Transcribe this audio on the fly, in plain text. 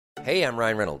Hey, I'm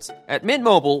Ryan Reynolds. At Mint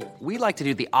Mobile, we like to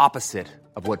do the opposite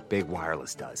of what Big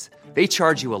Wireless does. They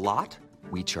charge you a lot,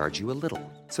 we charge you a little.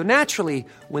 So naturally,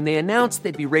 when they announced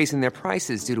they'd be raising their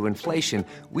prices due to inflation,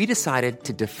 we decided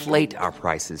to deflate our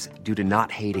prices due to not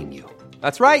hating you.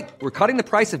 That's right. We're cutting the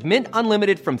price of Mint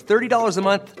Unlimited from $30 a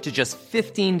month to just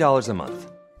 $15 a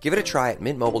month. Give it a try at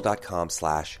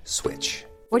mintmobile.com/switch.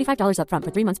 $45 up front for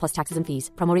 3 months plus taxes and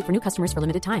fees. Promo rate for new customers for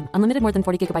limited time. Unlimited more than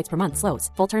 40 gigabytes per month. Slows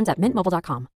full terms at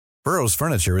mintmobile.com. Burrow's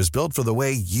furniture is built for the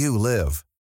way you live.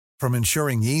 From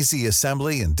ensuring easy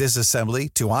assembly and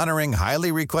disassembly to honoring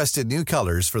highly requested new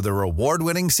colors for their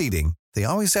award-winning seating, they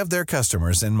always have their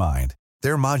customers in mind.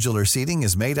 Their modular seating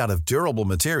is made out of durable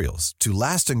materials to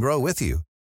last and grow with you.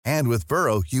 And with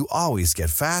Burrow, you always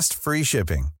get fast, free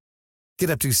shipping.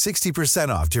 Get up to 60%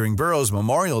 off during Burrow's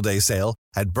Memorial Day sale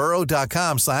at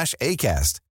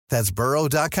burrow.com/ACAST. That's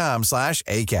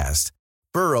burrow.com/ACAST.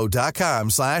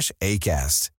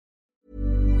 burrow.com/ACAST.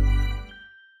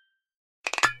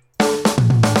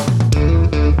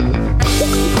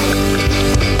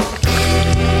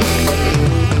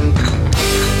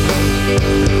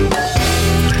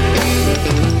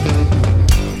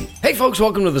 Hey folks,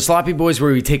 welcome to the Sloppy Boys,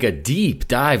 where we take a deep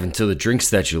dive into the drinks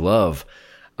that you love.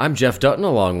 I'm Jeff Dutton,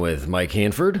 along with Mike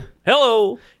Hanford.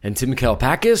 Hello. And Tim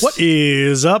Kalpakis. What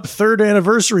is up, third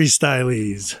anniversary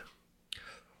stylies?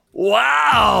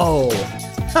 Wow.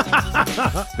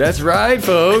 That's right,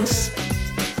 folks.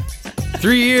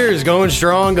 3 years, going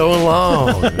strong, going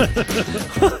long.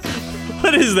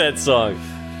 What is that song?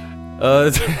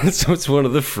 It's one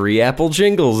of the free Apple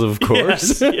jingles, of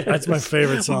course. Yes. That's my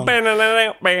favorite song.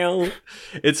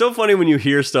 It's so funny when you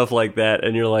hear stuff like that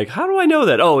and you're like, how do I know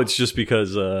that? Oh, it's just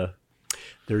because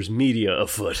there's media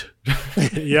afoot.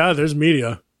 Yeah, there's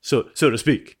media. So to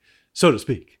speak. So to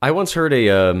speak. I once heard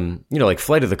a, like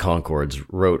Flight of the Conchords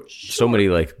wrote so many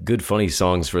like good, funny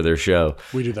songs for their show.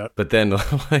 We do that. But then,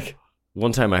 like,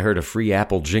 one time I heard a free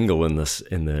Apple jingle in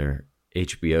their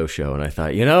HBO show, and I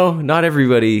thought, not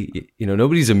everybody,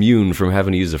 nobody's immune from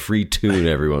having to use a free tune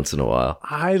every once in a while.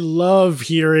 I love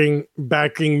hearing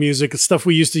backing music. Stuff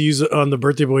we used to use on the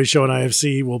Birthday Boy show and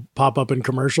IFC will pop up in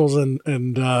commercials and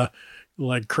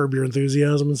like Curb Your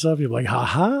Enthusiasm and stuff. You're like,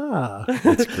 ha.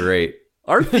 That's great.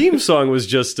 Our theme song was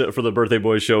just, for the Birthday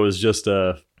Boy show, was just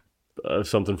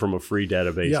something from a free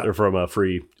database, or from a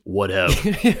free whatever.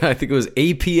 Yeah, I think it was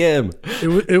APM.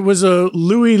 It was a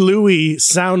Louie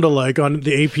sound-alike on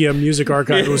the APM Music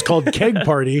Archive. It was called Keg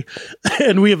Party.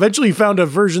 And we eventually found a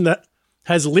version that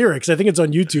has lyrics. I think it's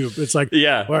on YouTube. It's like,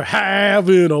 yeah, we're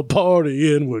having a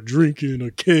party and we're drinking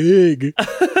a keg.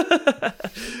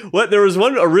 There was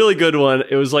a really good one.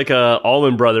 It was like an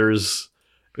Allman Brothers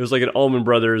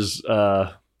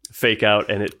fake out,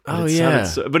 and it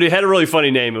sounded but it had a really funny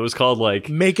name. It was called like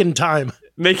Making Time,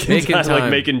 like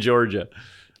Macon, Georgia.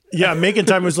 Yeah, Making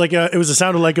Time was like it was a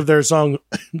sound alike of their song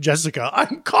Jessica.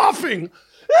 I'm coughing.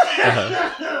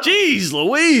 Jeez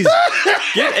Louise,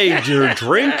 get a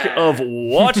drink of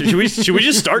water. Should we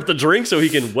just start the drink so he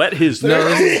can wet his No,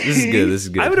 this is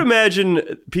good. I would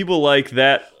imagine people like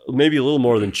that maybe a little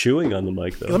more than chewing on the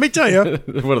mic, though. Let me tell you,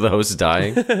 one of the hosts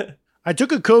dying. I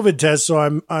took a COVID test,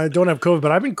 so I don't have COVID,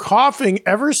 but I've been coughing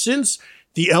ever since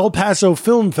the El Paso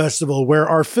Film Festival, where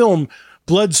our film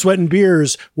Blood, Sweat, and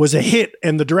Beers was a hit,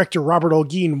 and the director Robert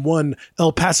Olguin won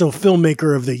El Paso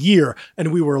Filmmaker of the Year,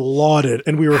 and we were lauded,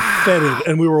 and we were feted,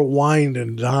 and we were wined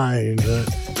and dined.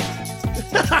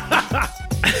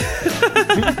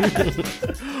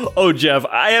 Oh, Jeff,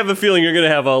 I have a feeling you're going to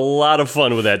have a lot of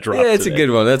fun with that drop. Yeah, it's today. A good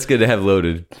one. That's good to have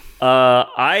loaded.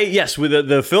 With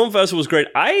the film festival was great.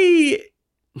 They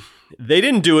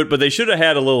didn't do it, but they should have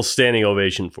had a little standing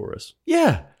ovation for us.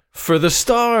 Yeah, for the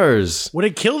stars. Would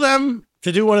it kill them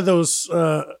to do one of those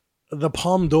the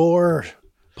Palme d'Or?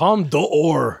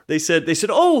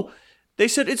 They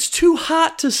said, it's too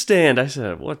hot to stand. I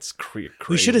said, what's crazy?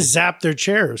 We should have zapped their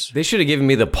chairs. They should have given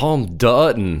me the Palme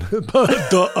Dutton.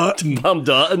 Palme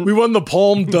Dutton. We won the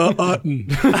Palme Dutton.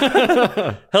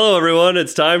 Hello, everyone.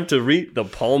 It's time to meet the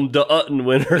Palme Dutton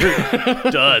winner,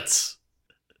 Dutz,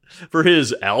 for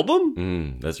his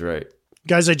album. That's right.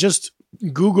 Guys, I just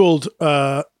Googled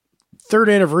third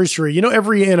anniversary.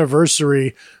 Every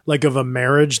anniversary, like of a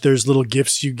marriage, there's little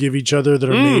gifts you give each other that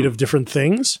are made of different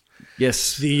things.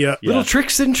 Yes. The little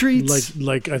tricks and treats.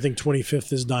 Like I think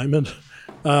 25th is diamond.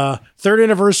 Third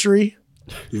anniversary,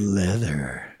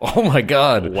 leather. Oh my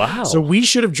God. Wow. So we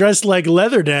should have dressed like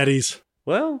leather daddies.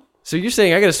 Well, so you're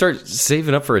saying I got to start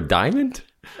saving up for a diamond?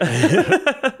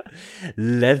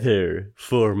 Leather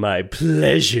for my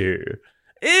pleasure.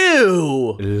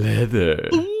 Ew. Leather.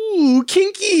 Ooh,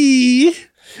 kinky.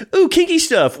 Ooh, kinky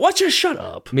stuff. Shut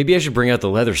up. Maybe I should bring out the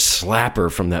leather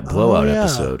slapper from that blowout yeah.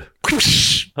 episode.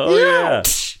 Oh, yeah.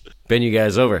 Bend you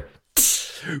guys over.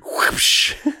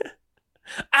 Whoosh.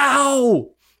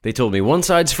 Ow! They told me one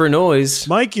side's for noise.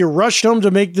 Mike, you rushed home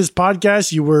to make this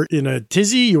podcast. You were in a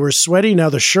tizzy. You were sweaty. Now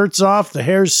the shirt's off. The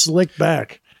hair's slicked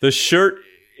back. The shirt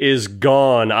is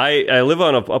gone. I live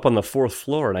up on the 4th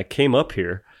floor, and I came up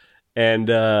here, and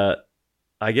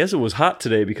I guess it was hot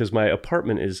today because my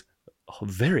apartment is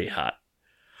very hot.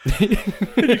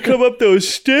 And you come up those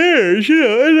stairs,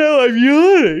 and now I'm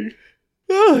yawning.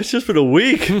 Oh, it's just been a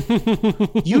week.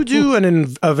 You do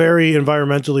a very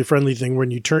environmentally friendly thing when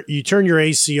you turn your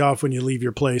AC off when you leave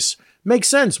your place. Makes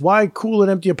sense. Why cool an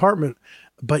empty apartment?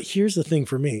 But here's the thing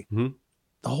for me. Mm-hmm.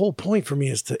 The whole point for me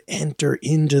is to enter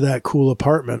into that cool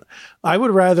apartment. I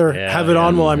would rather have it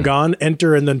on while I'm gone,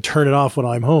 enter, and then turn it off when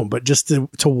I'm home. But just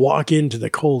to walk into the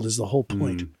cold is the whole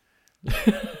point.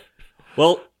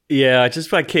 Well, yeah, I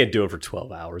can't do it for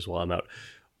 12 hours while I'm out.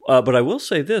 But I will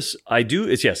say this.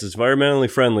 It's environmentally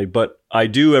friendly, but I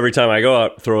do, every time I go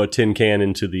out, throw a tin can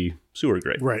into the sewer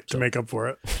grate. Right, to make up for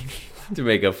it. To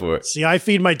make up for it. See, I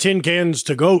feed my tin cans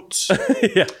to goats.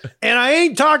 Yeah. And I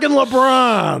ain't talking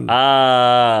LeBron.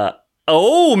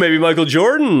 Maybe Michael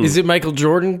Jordan. Is it Michael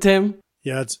Jordan, Tim?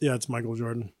 Yeah, it's Michael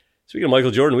Jordan. Speaking of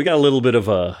Michael Jordan, we got a little bit of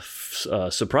a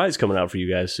surprise coming out for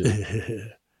you guys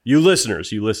soon. You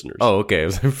listeners. Oh, okay.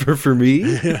 For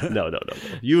me? No.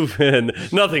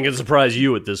 Nothing can surprise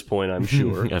you at this point, I'm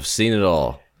sure. I've seen it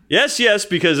all. Yes,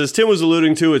 because as Tim was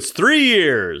alluding to, it's 3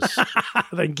 years.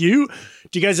 Thank you.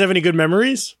 Do you guys have any good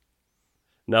memories?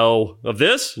 No. Of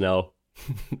this? No.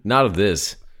 Not of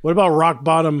this. What about rock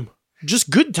bottom? Just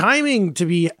good timing to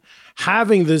be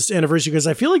having this anniversary, because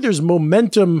I feel like there's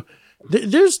momentum.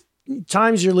 There's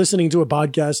times you're listening to a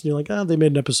podcast and you're like, they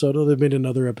made an episode. Oh, they made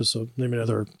another episode. They made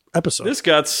another episode. This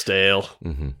got stale.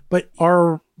 Mm-hmm. But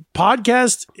our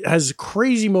podcast has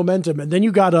crazy momentum. And then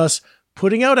you got us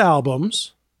putting out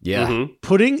albums. Yeah. Mm-hmm.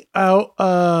 Putting out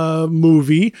a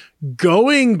movie,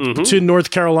 going to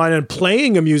North Carolina and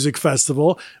playing a music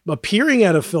festival, appearing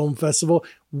at a film festival.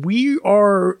 We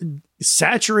are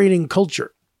saturating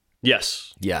culture.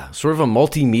 Yes. Yeah. Sort of a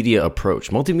multimedia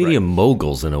approach. Multimedia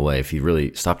moguls in a way, if you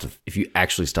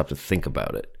actually stop to think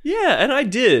about it. Yeah, and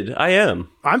I am.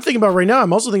 I'm thinking about right now.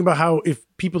 I'm also thinking about how if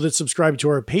people that subscribe to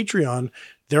our Patreon,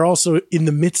 they're also in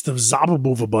the midst of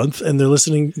Zombie and they're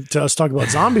listening to us talk about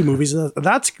zombie movies. And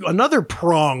that's another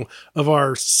prong of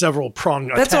our several prong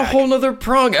attack. That's a whole nother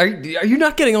prong. Are you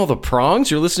not getting all the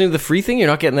prongs? You're listening to the free thing? You're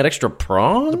not getting that extra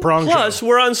prong? The prong Plus, show.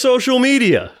 we're on social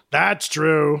media. That's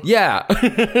true. Yeah.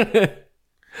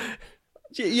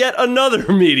 Yet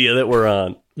another media that we're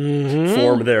on. Mm-hmm.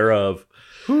 Form thereof.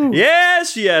 Whew.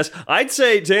 Yes. I'd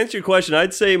say, to answer your question,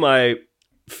 I'd say my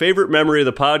favorite memory of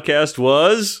the podcast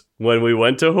was when we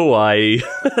went to Hawaii.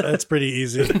 That's pretty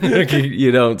easy.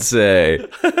 You don't say.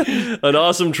 An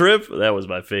awesome trip. That was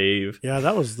my fave. Yeah,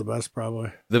 that was the best,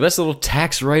 probably. The best little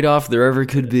tax write-off there ever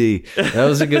could be. That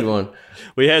was a good one.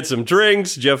 We had some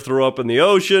drinks. Jeff threw up in the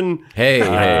ocean. Hey.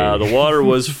 The water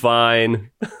was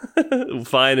fine.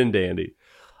 Fine and dandy.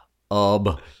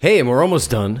 Hey, and we're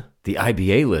almost done. The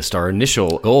IBA list, our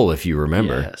initial goal, if you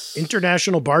remember. Yes.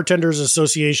 International Bartenders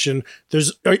Association.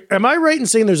 Am I right in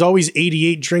saying there's always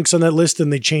 88 drinks on that list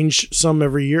and they change some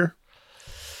every year?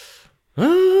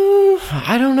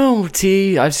 I don't know,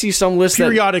 T. I see some lists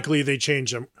periodically they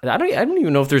change them. I don't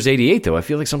even know if there's 88 though. I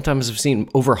feel like sometimes I've seen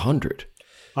over 100.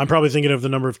 I'm probably thinking of the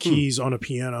number of keys on a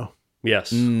piano.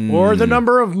 Yes. Or the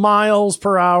number of miles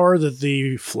per hour that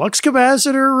the flux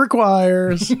capacitor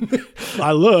requires.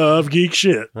 I love geek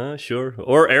shit. Sure.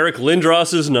 Or Eric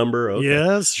Lindros's number. Okay.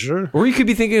 Yes, sure. Or you could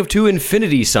be thinking of two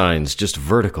infinity signs, just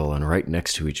vertical and right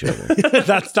next to each other.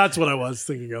 That's what I was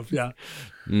thinking of, yeah.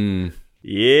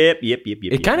 Yep.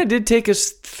 It kind of did take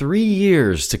us 3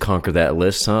 years to conquer that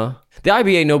list, huh? The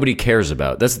IBA nobody cares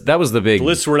about. That was the big... The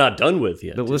lists we're not done with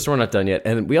yet. The lists we're not done yet.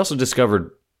 And we also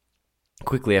discovered...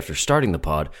 quickly after starting the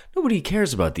pod, nobody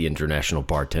cares about the International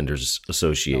Bartenders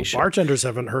Association. No, bartenders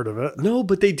haven't heard of it. No,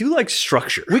 but they do like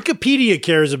structure. Wikipedia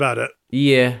cares about it.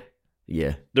 Yeah.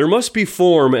 There must be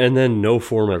form and then no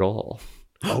form at all.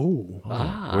 Oh.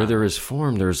 Where there is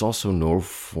form, there is also no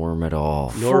form at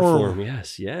all. Nor form,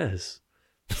 yes.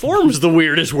 Form's the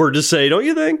weirdest word to say, don't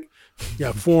you think?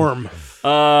 Yeah, form.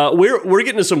 We're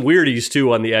getting to some weirdies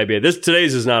too on the IBA.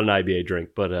 Today's is not an IBA drink,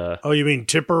 but oh, you mean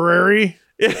Tipperary?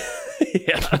 Yeah.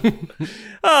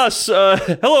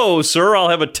 Hello, sir. I'll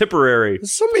have a Tipperary.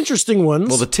 There's some interesting ones.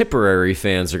 Well, the Tipperary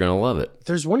fans are going to love it.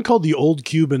 There's one called the Old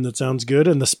Cuban that sounds good,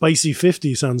 and the Spicy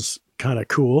 50 sounds kind of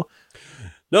cool.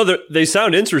 No, they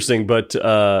sound interesting, but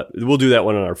we'll do that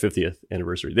one on our 50th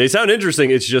anniversary. They sound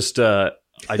interesting. It's just I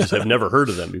just have never heard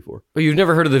of them before. Oh, you've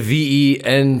never heard of the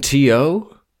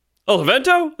VENTO? Oh, the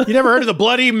Vento? You never heard of the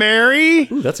Bloody Mary?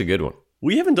 Ooh, that's a good one.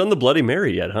 We haven't done the Bloody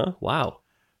Mary yet, huh? Wow.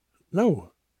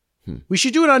 No. We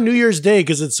should do it on New Year's Day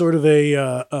because it's sort of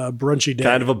a brunchy day.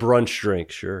 Kind of a brunch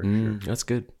drink, sure. That's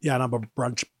good. Yeah, and I'm a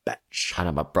brunch bitch.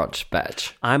 I'm a brunch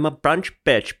batch. I'm a brunch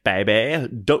bitch, baby.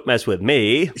 Don't mess with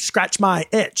me. Scratch my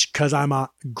itch because I'm a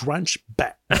grunch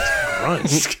bitch.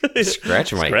 Grunch.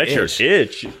 Scratch my Scratch itch. your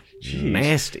itch. Jeez.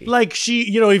 Nasty. Like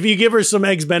she, if you give her some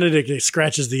Eggs Benedict, it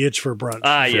scratches the itch for brunch.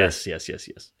 Ah, yes.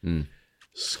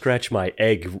 Scratch my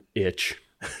egg itch.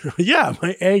 Yeah,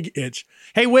 my egg itch.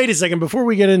 Hey, wait a second. Before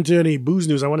we get into any booze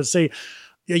news, I want to say,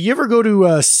 you ever go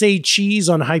to Say Cheese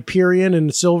on Hyperion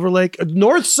in Silver Lake?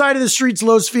 North side of the street's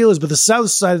Los Feliz, but the south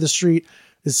side of the street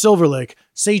is Silver Lake.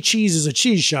 Say Cheese is a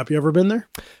cheese shop. You ever been there?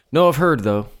 No, I've heard,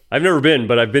 though. I've never been,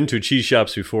 but I've been to cheese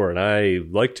shops before, and I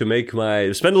like to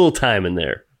spend a little time in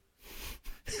there.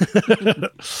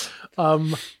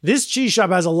 This cheese shop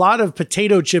has a lot of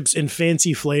potato chips in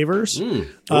fancy flavors.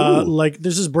 Like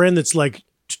there's this brand that's like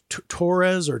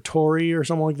Torres or Tori or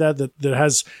something like that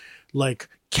has like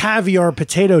caviar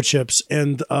potato chips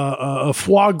and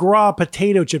foie gras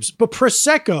potato chips, but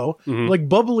Prosecco, like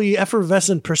bubbly,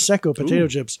 effervescent Prosecco potato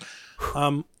chips.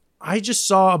 I just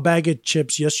saw a bag of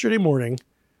chips yesterday morning,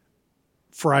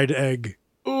 fried egg.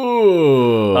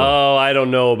 Ooh. Oh, I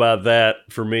don't know about that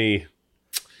for me.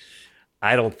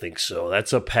 I don't think so.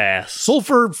 That's a pass.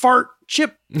 Sulfur fart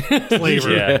chip flavor.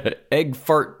 Yeah. Egg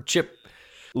fart chip.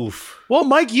 Oof. Well,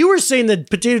 Mike, you were saying that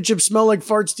potato chips smell like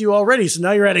farts to you already, so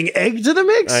now you're adding egg to the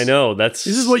mix? I know. Is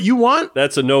this what you want?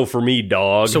 That's a no for me,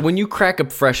 dog. So when you crack a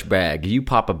fresh bag, you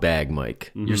pop a bag,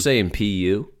 Mike. You're saying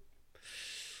PU?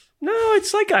 No,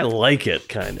 it's like I like it,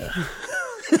 kind of.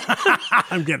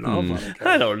 I'm getting off on it.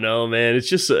 I don't know, man. It's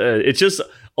just a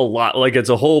lot. Like it's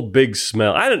a whole big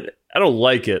smell. I don't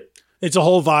like it. It's a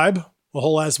whole vibe, a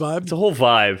whole ass vibe. It's a whole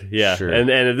vibe, yeah. Sure. And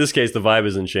in this case, the vibe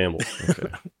is in shambles.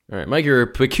 All right, Mike, you're a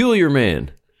peculiar man.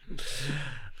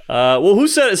 Well, who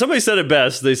said it? Somebody said it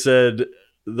best. They said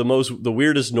the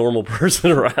weirdest normal person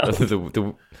around.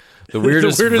 the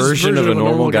weirdest version of a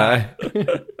normal guy.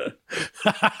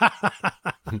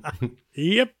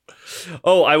 Yep.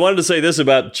 Oh, I wanted to say this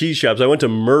about cheese shops. I went to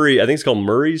Murray. I think it's called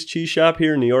Murray's Cheese Shop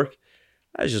here in New York.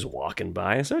 I was just walking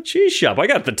by. I saw a cheese shop. I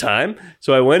got the time.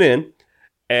 So I went in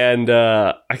and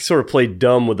I sort of played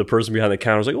dumb with the person behind the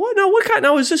counter. I was like, what? No, what kind?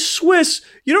 Now, is this Swiss?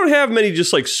 You don't have many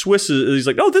just like Swisses. He's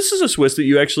like, oh, this is a Swiss that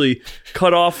you actually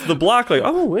cut off the block. Like,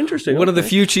 oh, interesting. One of the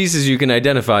few cheeses you can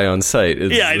identify on site.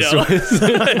 Is I know.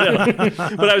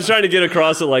 But I was trying to get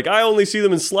across it like, I only see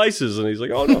them in slices. And he's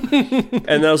like, oh, no.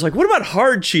 And then I was like, what about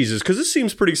hard cheeses? Because this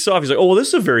seems pretty soft. He's like, oh, well, this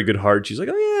is a very good hard cheese. Like,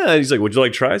 oh, yeah. And he's like, would you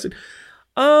like to try? I said,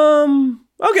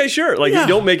 okay, sure. Like, you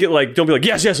don't make it like, don't be like,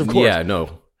 yes, of course. Yeah,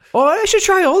 no. Oh, I should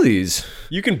try all these.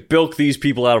 You can bilk these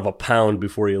people out of a pound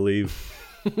before you leave.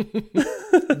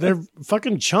 They're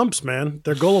fucking chumps, man.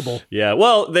 They're gullible. Yeah,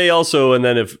 well, they also, and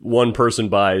then if one person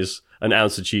buys an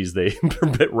ounce of cheese, they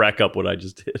rack up what I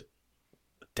just did.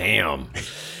 Damn.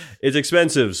 It's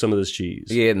expensive, some of this cheese.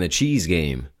 Yeah, in the cheese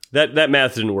game. That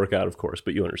math didn't work out, of course,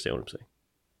 but you understand what I'm saying.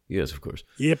 Yes, of course.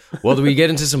 Yep. Well, do we get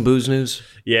into some booze news?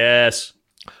 Yes.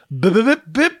 Bip, bip,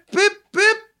 bip, bip,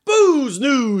 bip, booze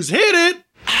news. Hit it.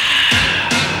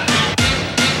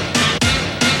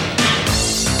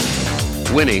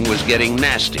 Winning was getting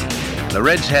nasty. The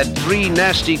Reds had 3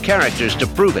 nasty characters to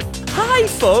prove it. Hi,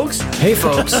 folks. Hey,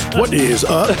 folks. What is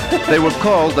up? They were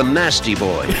called the Nasty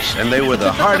Boys, and they were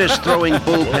the hardest throwing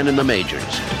bullpen in the majors.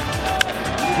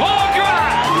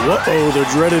 Uh-oh, the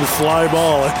dreaded fly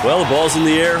ball. Well, the ball's in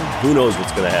the air. Who knows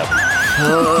what's going to happen?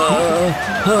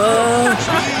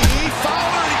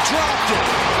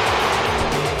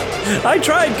 I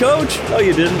tried, Coach. Oh,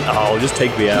 you didn't? Oh, just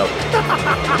take me out.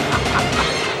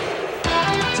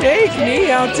 Take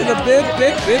me out to the bip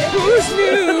booze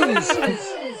news.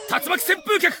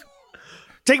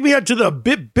 Take me out to the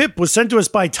Bip Bip was sent to us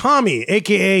by Tommy,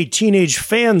 aka Teenage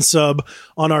Fan Sub,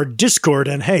 on our Discord.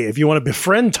 And hey, if you want to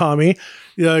befriend Tommy,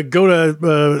 go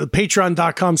to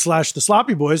patreon.com/the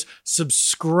Sloppy Boys.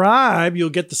 Subscribe. You'll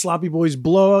get the Sloppy Boys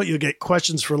blowout. You'll get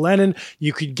questions for Lennon.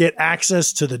 You could get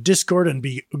access to the Discord and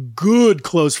be good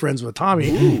close friends with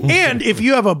Tommy. Ooh. And if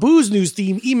you have a booze news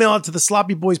theme, email it to the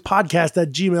Sloppy Boys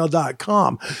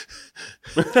podcast@gmail.com.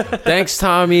 Thanks,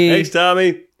 Tommy. Thanks,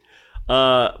 Tommy.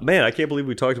 Man, I can't believe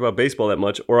we talked about baseball that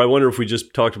much. Or I wonder if we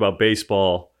just talked about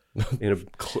baseball in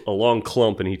a long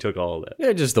clump, and he took all of that.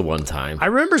 Yeah, just the one time. I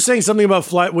remember saying something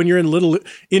about when you're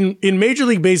in Major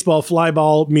League Baseball, fly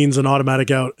ball means an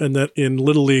automatic out, and that in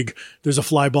Little League there's a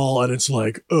fly ball, and it's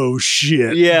like, oh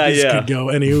shit, this could go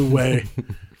any way.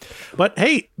 But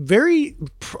hey, very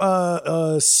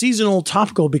seasonal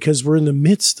topical because we're in the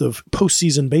midst of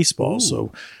postseason baseball,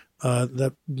 so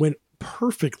that went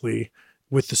perfectly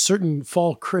with the certain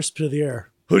fall crisp to the air.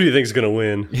 Who do you think is going to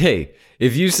win? Hey,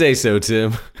 if you say so,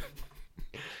 Tim.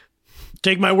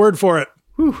 Take my word for it.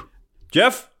 Whew.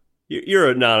 Jeff,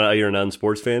 you're a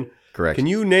non-sports fan. Correct. Can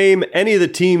you name any of the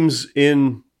teams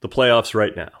in the playoffs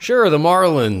right now? Sure, the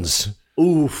Marlins.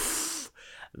 Oof.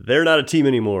 They're not a team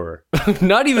anymore.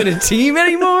 Not even a team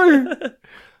anymore?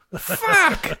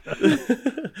 Fuck.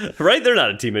 Right? They're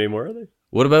not a team anymore, are they?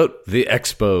 What about the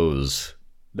Expos?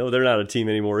 No, they're not a team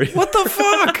anymore either. What the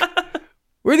fuck?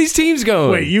 Where are these teams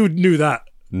going? Wait, you knew that.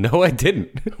 No, I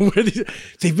didn't.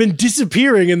 They've been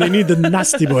disappearing and they need the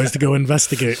Nasty Boys to go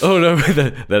investigate. Oh, no,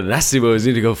 the Nasty Boys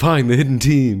need to go find the hidden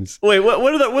teams. Wait, what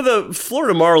are the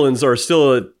Florida Marlins are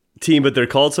still a team, but they're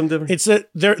called something different?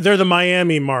 They're the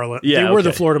Miami Marlins. Yeah, they were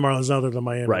the Florida Marlins, now they're the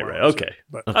Miami Marlins. Right, okay.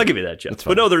 But, I'll give you that, Jeff.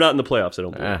 But no, they're not in the playoffs, I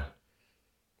don't believe.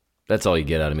 That's all you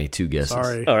get out of me, 2 guesses.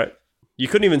 Sorry. All right. You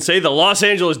couldn't even say the Los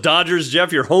Angeles Dodgers,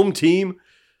 Jeff, your home team?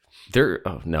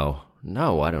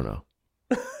 No, I don't know.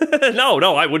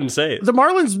 No, I wouldn't say it. The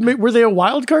Marlins, were they a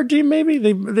wild card team maybe?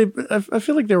 I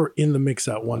feel like they were in the mix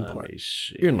at one point.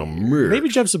 In the mix. Maybe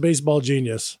Jeff's a baseball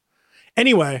genius.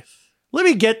 Anyway, let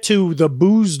me get to the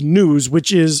booze news,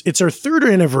 which is it's our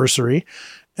 3rd anniversary.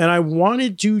 And I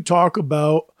wanted to talk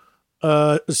about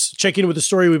check in with the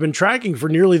story we've been tracking for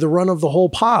nearly the run of the whole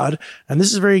pod. And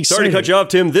this is very exciting. Sorry to cut you off,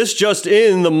 Tim. This just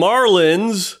in, the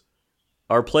Marlins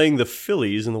are playing the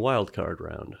Phillies in the wild card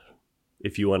round.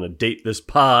 If you want to date this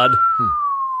pod.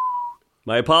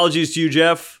 My apologies to you,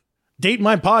 Jeff. Date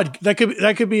my pod. That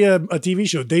could be a TV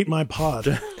show. Date my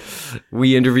pod.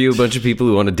 We interview a bunch of people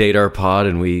who want to date our pod,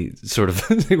 and we sort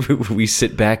of we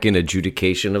sit back in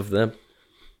adjudication of them.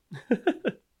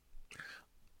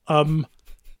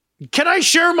 Can I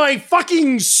share my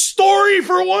fucking story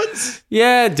for once?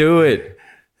 Yeah, do it.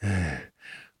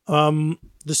 The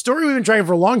story we've been trying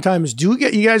for a long time is, you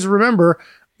guys remember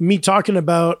me talking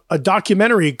about a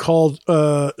documentary called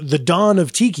The Dawn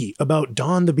of Tiki about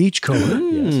Don the Beachcomber?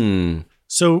 Yes.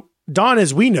 So Don,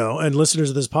 as we know, and listeners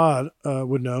of this pod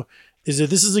would know, is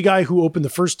that this is a guy who opened the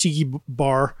first tiki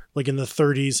bar like in the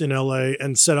 30s in LA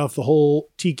and set off the whole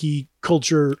tiki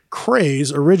culture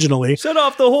craze originally. Set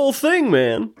off the whole thing,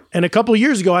 man. And a couple of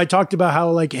years ago, I talked about how,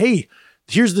 like, hey,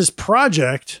 here's this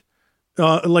project,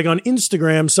 like on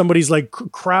Instagram, somebody's like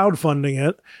crowdfunding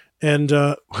it. And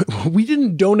we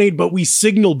didn't donate, but we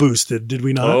signal boosted, did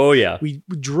we not? Oh, yeah. We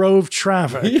drove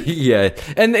traffic. Yeah.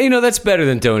 And, that's better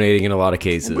than donating in a lot of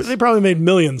cases. They probably made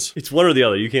millions. It's one or the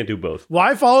other. You can't do both. Well,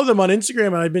 I follow them on Instagram,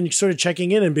 and I've been sort of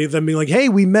checking in and them being like, hey,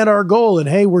 we met our goal, and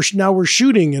hey, we're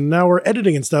shooting, and now we're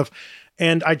editing and stuff.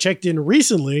 And I checked in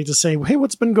recently to say, hey,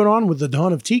 what's been going on with the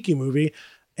Dawn of Tiki movie?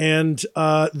 And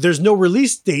there's no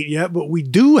release date yet, but we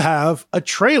do have a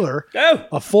trailer,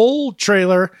 a full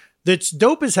trailer that's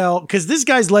dope as hell, because this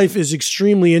guy's life is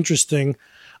extremely interesting.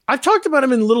 I've talked about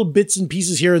him in little bits and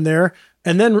pieces here and there.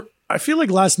 And then I feel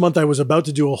like last month I was about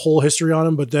to do a whole history on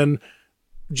him, but then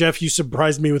Jeff, you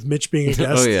surprised me with Mitch being a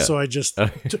guest. Oh, yeah. So I just,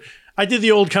 I did the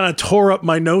old kind of tore up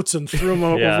my notes and threw them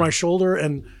over my shoulder.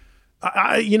 And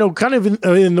I kind of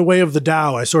in the way of the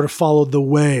Tao, I sort of followed the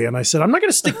way, and I said, I'm not going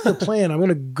to stick to the plan. I'm going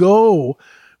to go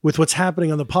with what's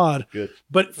happening on the pod. Good.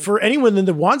 But for anyone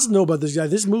that wants to know about this guy,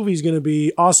 this movie is going to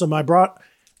be awesome.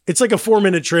 It's like a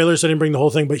 4-minute trailer, so I didn't bring the whole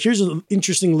thing, but here's an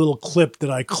interesting little clip that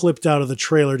I clipped out of the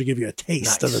trailer to give you a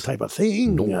taste of the type of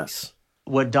thing. Nice.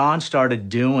 What Don started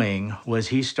doing was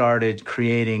he started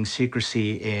creating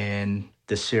secrecy in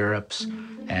the syrups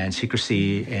and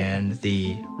secrecy in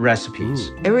the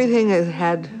recipes. Everything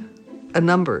had a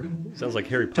number. Sounds like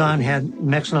Harry Potter. Don had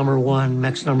mix number 1,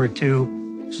 mix number 2.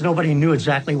 So nobody knew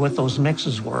exactly what those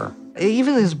mixes were.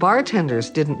 Even his bartenders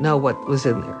didn't know what was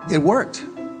in there. It worked.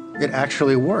 It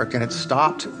actually worked, and it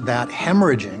stopped that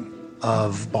hemorrhaging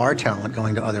of bar talent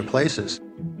going to other places.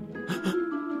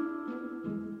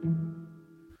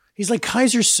 He's like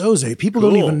Kaiser Soze. People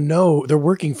don't even know they're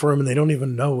working for him, and they don't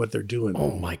even know what they're doing.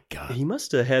 Oh my God. He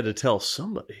must have had to tell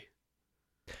somebody.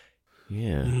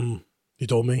 Yeah. He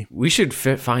told me. We should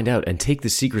find out and take the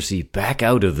secrecy back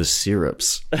out of the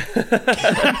syrups.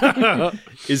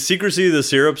 Is Secrecy of the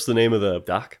Syrups the name of the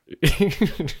doc?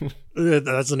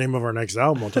 That's the name of our next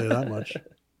album, I'll tell you that much.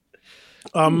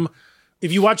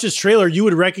 If you watch this trailer, you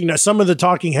would recognize some of the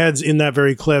talking heads in that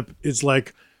very clip. It's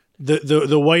like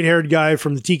the white-haired guy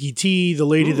from the Tiki Tea, the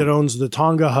lady that owns the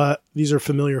Tonga Hut. These are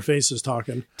familiar faces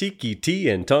talking. Tiki Tea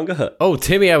and Tonga Hut. Oh,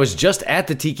 Timmy, I was just at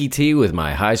the Tiki Tea with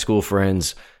my high school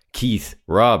friends, Keith,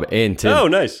 Rob, and Tim. Oh,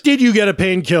 nice. Did you get a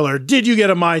painkiller? Did you get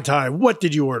a Mai Tai? What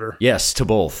did you order? Yes, to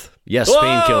both. Yes, Whoa!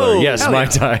 painkiller. Yes, Hell Mai yeah.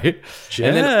 Tai.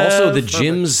 And then also the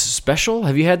Jim's special.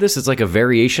 Have you had this? It's like a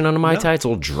variation on a Mai Tai. It's a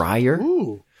little drier.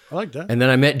 Ooh, I like that. And then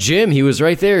I met Jim. He was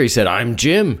right there. He said, "I'm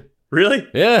Jim." Really?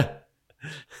 Yeah.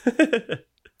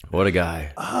 What a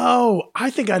guy. Oh,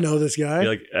 I think I know this guy.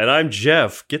 You're like, and I'm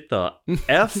Jeff. Get the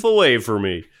F away from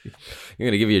me. I'm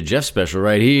going to give you a Jeff special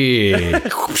right here.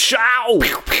 Did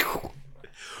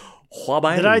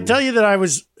I tell you that I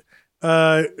was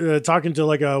talking to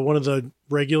like one of the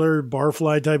regular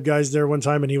barfly type guys there one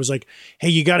time, and he was like, "Hey,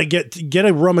 you got to get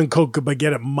a rum and coke, but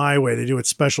get it my way. They do it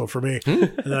special for me."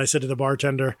 And then I said to the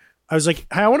bartender, I was like,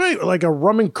 "Hey, I want like a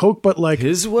rum and coke, but like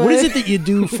his way. What is it that you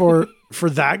do for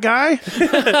that guy?"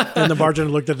 And the bartender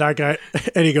looked at that guy,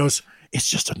 and he goes, "It's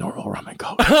just a normal rum and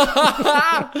coke."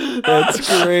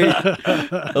 That's great.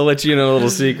 I'll let you know a little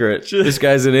secret. This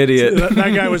guy's an idiot.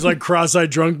 that guy was like cross-eyed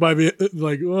drunk by me,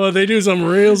 like, "Oh, they do something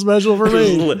real special for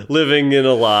me." Living in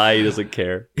a lie. He doesn't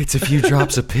care. It's a few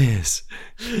drops of piss.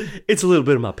 It's a little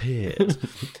bit of my piss.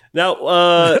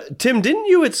 Now, Tim, didn't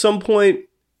you at some point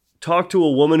talk to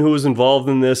a woman who was involved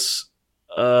in this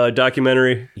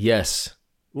documentary? Yes.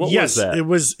 What yes, was that? It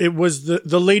was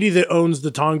the lady that owns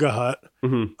the Tonga Hut.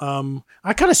 Mm-hmm.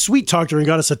 I kind of sweet talked her and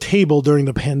got us a table during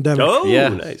the pandemic. Oh, Yeah.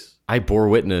 nice. I bore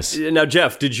witness. Now,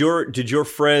 Jeff, did your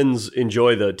friends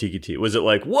enjoy the Tiki Tea? Was it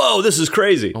like, whoa, this is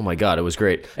crazy? Oh my God, it was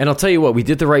great. And I'll tell you what, we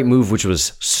did the right move, which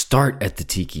was start at the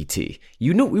Tiki Tea.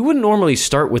 You know, we wouldn't normally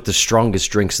start with the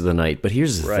strongest drinks of the night, but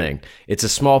here's the thing. It's a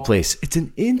small place. It's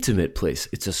an intimate place.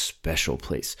 It's a special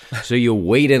place. So you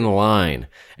wait in line,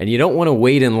 and you don't want to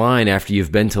wait in line after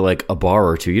you've been to like a bar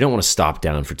or two. You don't want to stop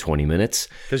down for 20 minutes.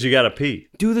 Because you got to pee.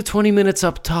 Do the 20 minutes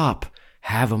up top.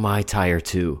 Have a Mai Tai or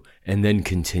two, and then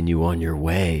continue on your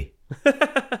way.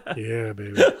 Yeah,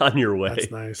 baby. On your way. That's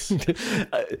nice.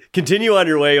 Continue on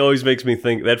your way always makes me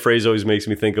think, that phrase always makes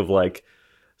me think of like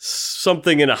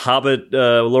something in a Hobbit,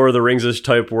 Lord of the Rings-ish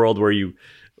type world where you,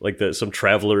 like some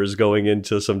traveler is going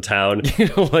into some town,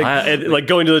 like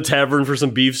going to the tavern for some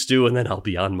beef stew, and then I'll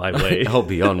be on my way. I'll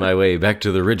be on my way back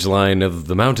to the ridgeline of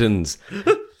the mountains.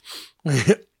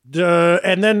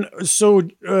 And then,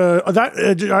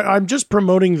 I'm just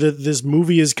promoting that this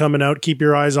movie is coming out. Keep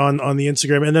your eyes on the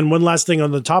Instagram. And then one last thing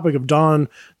on the topic of Don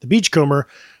the Beachcomber.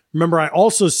 Remember, I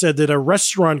also said that a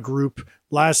restaurant group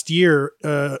last year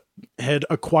had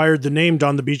acquired the name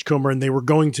Don the Beachcomber, and they were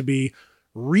going to be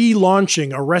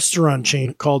relaunching a restaurant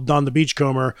chain called Don the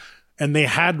Beachcomber. And they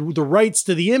had the rights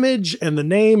to the image and the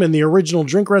name and the original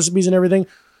drink recipes and everything.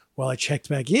 Well, I checked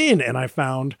back in and I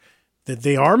found that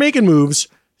they are making moves.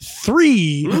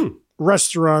 3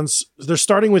 restaurants. They're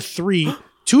starting with 3.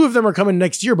 2 of them are coming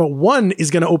next year, but one is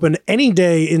going to open any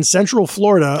day in Central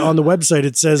Florida. On the website,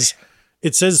 it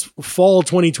says fall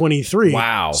 2023.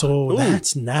 Wow. So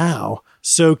that's now.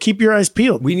 So keep your eyes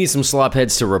peeled. We need some slop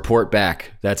heads to report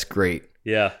back. That's great.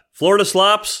 Yeah. Florida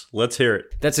slops, let's hear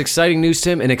it. That's exciting news,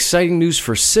 Tim, and exciting news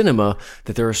for cinema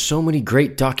that there are so many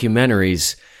great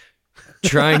documentaries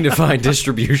trying to find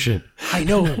distribution. I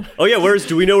know. Oh yeah,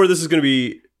 do we know where this is going to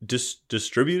be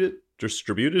distributed?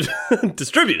 Distributed?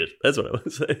 Distributed. That's what I want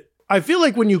to say. I feel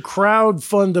like when you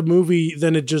crowdfund a movie,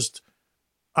 then it just,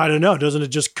 I don't know, doesn't it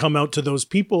just come out to those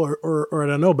people or I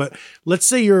don't know, but let's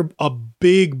say you're a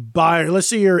big buyer. Let's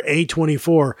say you're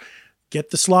A24. Get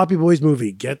the Sloppy Boys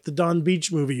movie. Get the Don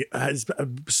Beach movie.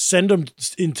 Send them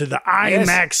into the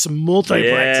IMAX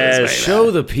multiplexes. Yes.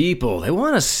 Show the people. They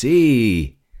want to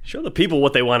see. Show the people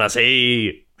what they want to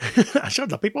see. Show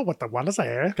the people what they want to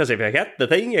say. Because if you get the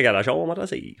thing, you got to show them what to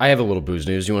see. I have a little booze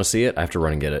news. You want to see it? I have to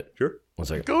run and get it. Sure. One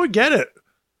second. Go and get it.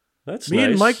 That's Me nice.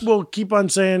 and Mike will keep on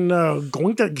saying,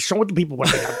 going to show the people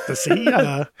what they got to see.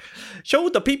 Show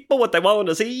the people what they want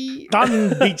to see.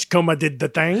 Don Beachcomber did the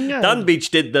thing. Don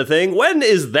Beach did the thing. When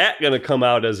is that going to come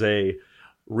out as a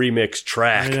remix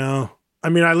track? I know. I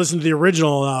mean, I listened to the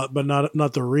original, but not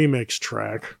the remix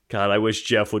track. God, I wish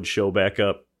Jeff would show back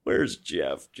up. Where's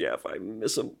Jeff? Jeff, I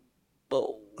miss him.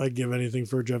 Oh. I'd give anything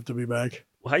for Jeff to be back.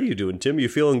 How you doing, Tim? You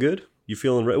feeling good? You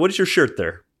feeling right? What is your shirt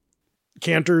there?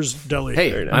 Cantor's Deli.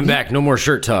 Hey, I'm back. No more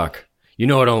shirt talk. You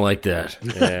know I don't like that.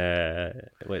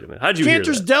 Wait a minute. How'd you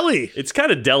Cantor's hear that? Deli. It's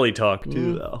kind of deli talk,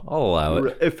 too, though. I'll allow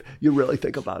it. If you really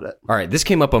think about it. All right, this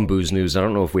came up on Booze News. I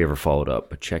don't know if we ever followed up,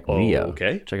 but check me out.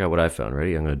 Okay. Check out what I found.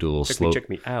 Ready? I'm going to do a little Check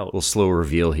me out. little slow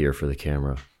reveal here for the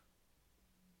camera.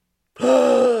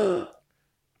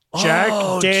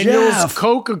 Jack Daniels Jeff.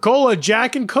 Coca-Cola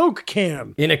Jack and Coke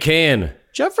can. In a can.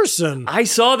 Jefferson. I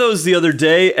saw those the other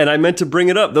day, and I meant to bring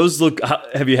it up. Those look.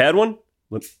 Have you had one?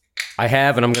 I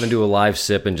have, and I'm going to do a live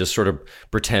sip and just sort of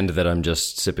pretend that I'm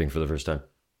just sipping for the first time.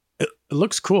 It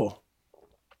looks cool.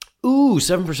 Ooh,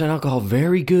 7% alcohol.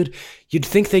 Very good. You'd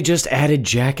think they just added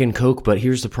Jack and Coke, but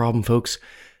here's the problem, folks.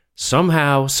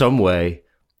 Somehow, some way,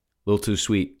 a little too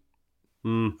sweet.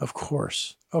 Of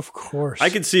course. I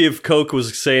could see if Coke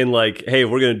was saying like, hey,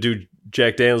 we're going to do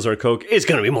Jack Daniels or Coke. It's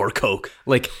going to be more Coke.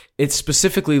 Like, it's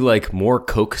specifically like more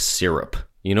Coke syrup.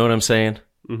 You know what I'm saying?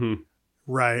 Mm-hmm.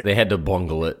 Right. They had to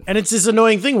bungle it. And it's this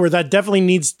annoying thing where that definitely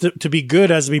needs to be good,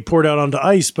 has to be poured out onto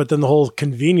ice, but then the whole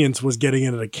convenience was getting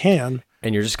it in a can.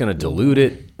 And you're just going to dilute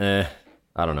it.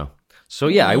 I don't know. So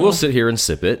yeah, I will sit here and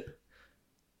sip it.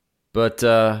 But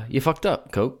you fucked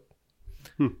up, Coke.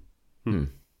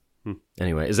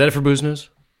 Anyway, is that it for Booze News?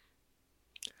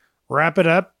 Wrap it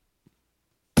up.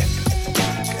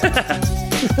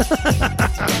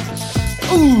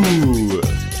 Ooh.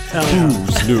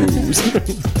 Booze News.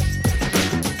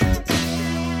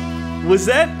 Was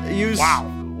that used? Wow.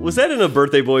 Was that in a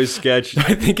Birthday Boys sketch?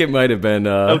 I think it might have been.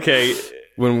 Okay.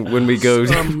 When we go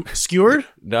skewered?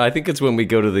 No, I think it's when we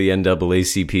go to the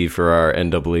NAACP for our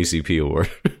NAACP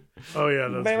award. Oh yeah.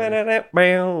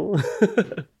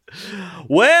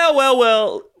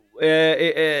 Well.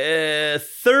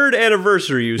 Third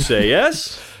anniversary, you say?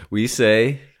 Yes. We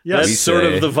say. Yes. That's sort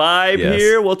of the vibe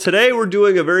here. Well, today we're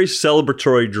doing a very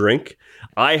celebratory drink.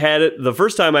 I had it the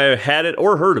first time I had it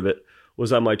or heard of it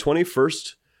was on my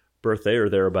 21st birthday or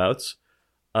thereabouts.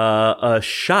 A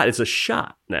shot. It's a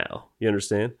shot now. You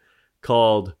understand?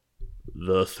 Called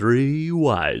the Three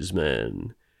Wise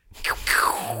Men.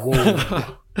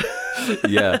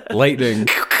 Yeah, lightning.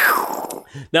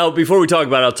 Now, before we talk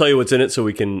about it, I'll tell you what's in it so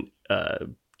we can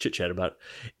chit-chat about it.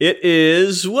 It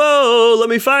is, whoa, let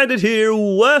me find it here.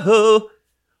 Whoa.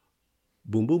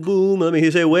 Boom, boom, boom. Let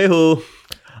me say, whoa.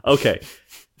 Okay.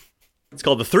 It's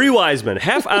called the Three Wise Men.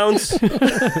 Half ounce.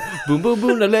 Boom, boom,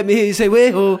 boom. Now let me say,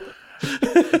 whoa.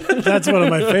 That's one of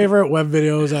my favorite web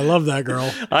videos. I love that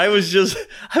girl. I was just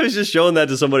showing that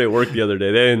to somebody at work the other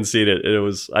day. They hadn't seen it. And it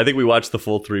was, I think we watched the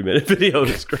full 3-minute video.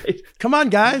 It was great. Come on,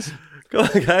 guys. Come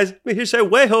on, guys. Let me hear you say,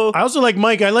 wayho. I also like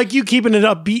Mike. I like you keeping it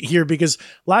upbeat here because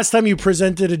last time you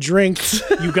presented a drink,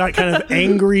 you got kind of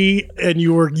angry and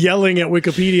you were yelling at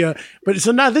Wikipedia. But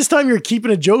so now this time you're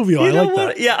keeping it jovial. You I know like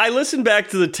what? that. Yeah, I listened back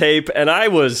to the tape and I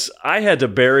had to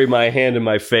bury my hand in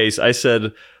my face. I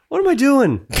said, what am I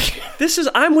doing?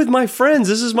 I'm with my friends.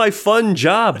 This is my fun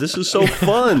job. This is so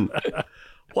fun.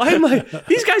 Why am I?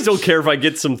 These guys don't care if I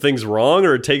get some things wrong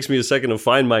or it takes me a second to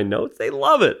find my notes. They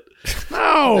love it.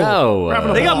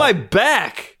 No. They got my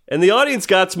back. And the audience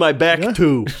got my back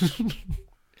too.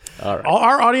 All right.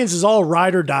 Our audience is all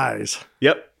ride or dies.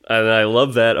 Yep. And I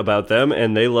love that about them.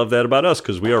 And they love that about us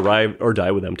because we are ride or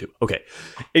die with them too. Okay.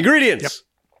 Ingredients. Yep.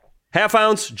 Half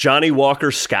ounce Johnny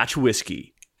Walker Scotch whiskey.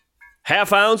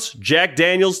 Half ounce Jack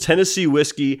Daniels Tennessee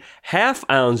whiskey, half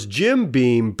ounce Jim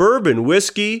Beam bourbon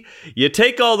whiskey. You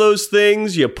take all those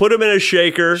things, you put them in a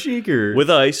shaker with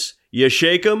ice, you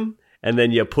shake them, and then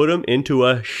you put them into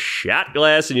a shot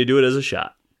glass and you do it as a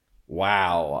shot.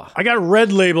 Wow. I got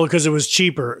red label because it was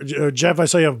cheaper. Jeff, I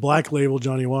saw you have black label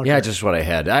Johnny Walker. Yeah, just what I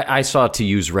had. I saw to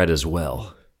use red as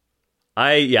well.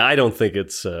 I don't think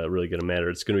it's really going to matter.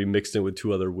 It's going to be mixed in with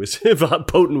two other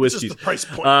potent whiskeys. Just the price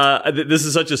point. This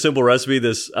is such a simple recipe.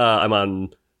 I'm on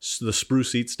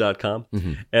thespruceeats.com.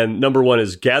 And number one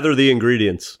is gather the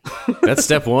ingredients. That's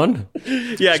step one?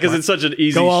 Yeah, because it's such an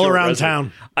easy go all short around recipe.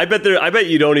 town. I bet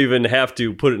you don't even have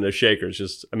to put it in a shaker. It's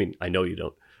just, I know you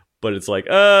don't. But it's like,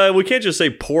 we can't just say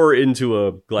pour into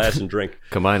a glass and drink.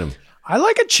 Combine them. I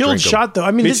like a chilled shot, though. I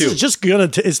mean, this is just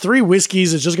it's 3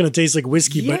 whiskeys. It's just going to taste like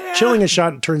whiskey, but chilling a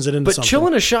shot turns it into something. But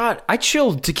chilling a shot, I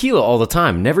chilled tequila all the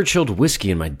time. Never chilled whiskey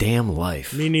in my damn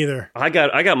life. Me neither. I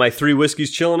got my 3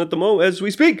 whiskeys chilling at the moment as we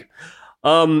speak.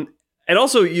 And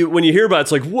also, when you hear about it,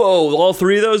 it's like, whoa, all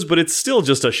 3 of those, but it's still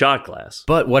just a shot glass.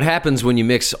 But what happens when you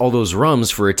mix all those rums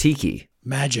for a tiki?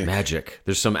 Magic.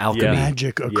 There's some alchemy. Yeah.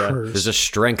 Magic occurs. There's a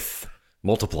strength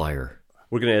multiplier.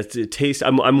 We're going to have to taste.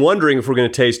 I'm wondering if we're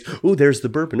going to taste, ooh, there's the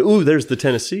bourbon. Ooh, there's the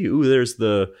Tennessee. Ooh, there's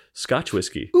the Scotch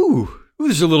whiskey. Ooh,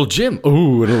 there's a little Jim.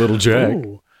 Ooh, and a little Jack.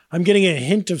 Ooh, I'm getting a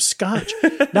hint of Scotch.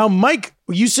 Now, Mike,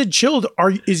 you said chilled.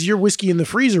 Is your whiskey in the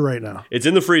freezer right now? It's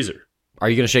in the freezer. Are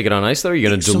you going to shake it on ice, though? Or are you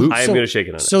going to dilute? I am going to shake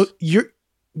it on ice. So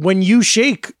when you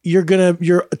shake, your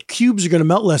cubes are going to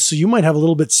melt less. So you might have a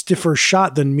little bit stiffer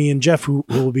shot than me and Jeff, who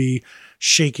will be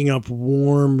shaking up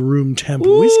warm room temp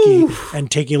whiskey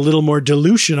and taking a little more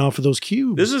dilution off of those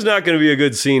cubes. This is not going to be a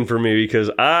good scene for me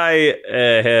because I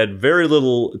had very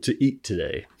little to eat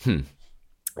today.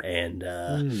 And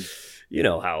you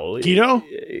know how... Keto?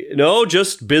 No,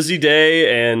 just busy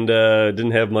day and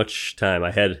didn't have much time. I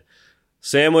had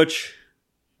sandwich.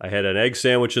 I had an egg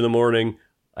sandwich in the morning,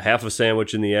 a half a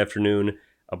sandwich in the afternoon,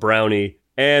 a brownie,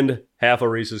 and half a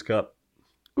Reese's Cup.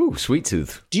 Ooh, sweet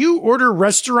tooth. Do you order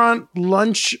restaurant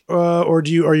lunch or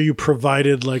are you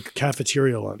provided like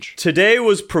cafeteria lunch? Today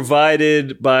was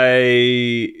provided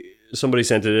by somebody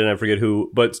sent it in, I forget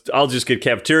who, but I'll just get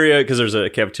cafeteria because there's a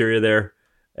cafeteria there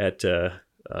at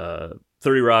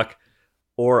 30 Rock,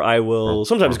 or I will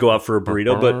sometimes go out for a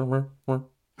burrito, but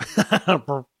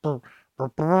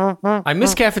I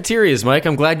miss cafeterias, Mike.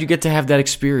 I'm glad you get to have that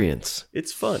experience.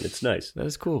 It's fun. It's nice. That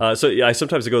is cool. So yeah, I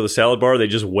sometimes go to the salad bar. They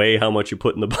just weigh how much you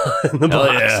put in the box.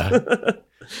 Yeah.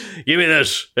 Give me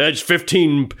this. That's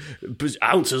 15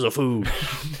 ounces of food.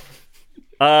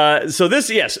 So this,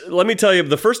 yes, let me tell you,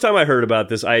 the first time I heard about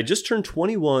this, I had just turned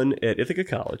 21 at Ithaca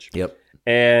College. Yep.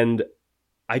 And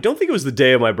I don't think it was the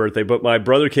day of my birthday, but my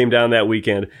brother came down that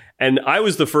weekend, and I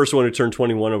was the first one who turned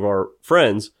 21 of our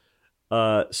friends.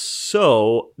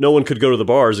 So no one could go to the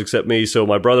bars except me. So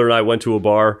my brother and I went to a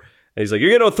bar, and he's like, "You're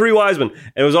getting a Three Wise Men."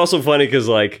 And it was also funny because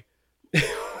like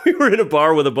we were in a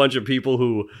bar with a bunch of people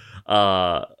who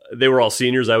they were all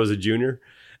seniors. I was a junior,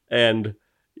 and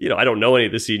you know I don't know any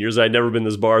of the seniors. I'd never been to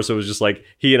this bar, so it was just like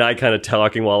he and I kind of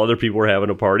talking while other people were having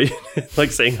a party,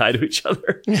 like saying hi to each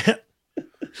other.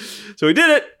 So we did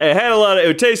it. It had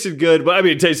it tasted good, but I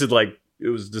mean, it tasted like. It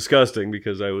was disgusting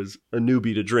because I was a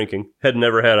newbie to drinking. Had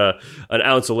never had an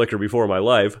ounce of liquor before in my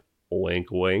life. Wink,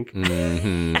 wink.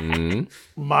 Mm-hmm.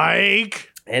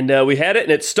 Mike. And we had it,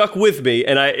 and it stuck with me.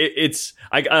 And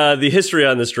the history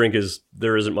on this drink is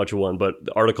there isn't much of one, but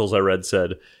the articles I read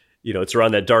said, you know, it's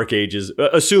around that dark ages.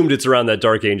 Assumed it's around that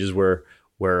dark ages where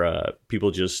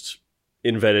people just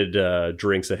invented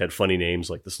drinks that had funny names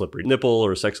like the Slippery Nipple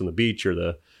or Sex on the Beach or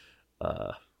the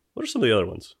what are some of the other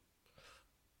ones?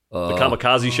 The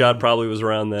kamikaze shot probably was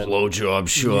around then. Blowjob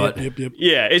shot. Yep.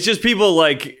 Yeah, it's just people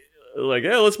like,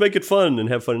 hey, let's make it fun and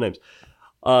have funny names.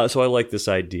 So I like this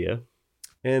idea,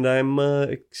 and I'm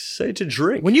excited to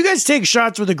drink. When you guys take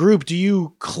shots with a group, do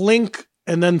you clink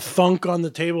and then thunk on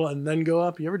the table and then go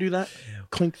up? You ever do that?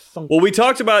 Clink, thunk. Well, we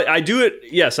talked about, I do it.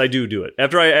 Yes, I do it.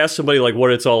 After I ask somebody like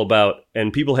what it's all about,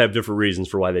 and people have different reasons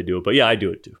for why they do it. But yeah, I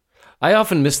do it too. I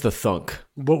often miss the thunk.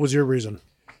 What was your reason?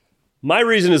 My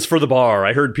reason is for the bar.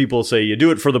 I heard people say you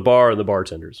do it for the bar and the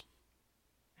bartenders.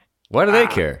 Why do they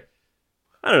care?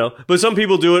 I don't know. But some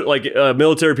people do it, like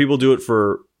military people do it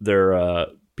for their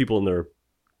people in their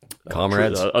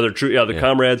comrades.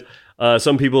 Comrades.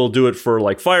 Some people do it for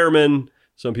like firemen.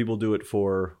 Some people do it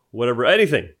for whatever,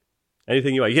 anything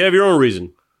you like. You can have your own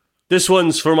reason. This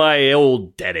one's for my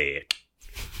old daddy.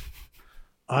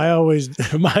 My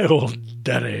old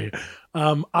daddy.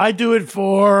 I do it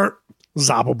for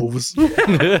Zaba Boos.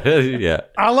 Yeah.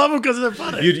 I love them because they're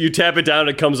funny. You tap it down,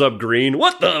 it comes up green.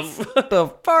 What the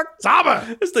fuck?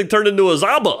 Zaba! This thing turned into a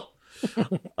Zaba.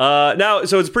 Now,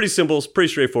 so it's pretty simple, it's pretty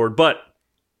straightforward, but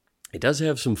it does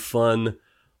have some fun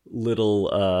little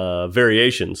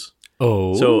variations.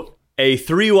 Oh. So a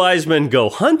Three Wise Men Go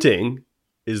Hunting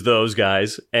is those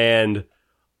guys, and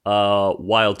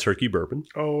Wild Turkey Bourbon.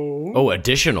 Oh,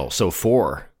 additional. So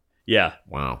 4. Yeah.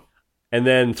 Wow. And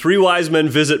then Three Wise Men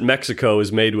Visit Mexico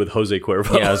is made with Jose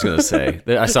Cuervo. Yeah, I was going to say.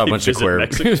 I saw a bunch of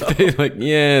Cuervo.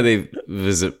 They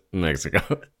visit Mexico.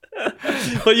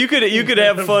 But you could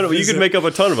have fun. You could make up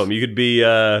a ton of them. You could be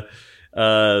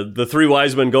the Three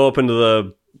Wise Men go up into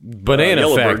the banana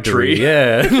factory. Tree.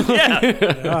 Yeah.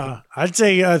 Yeah. I'd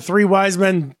say Three Wise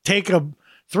Men take a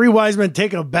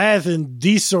bath in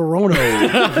Di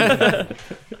Serono.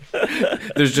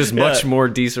 There's just much more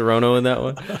Di Serono in that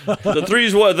one. The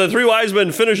Three Wise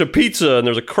Men finish a pizza and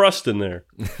there's a crust in there.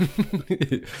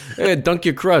 Hey, dunk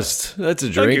your crust. That's a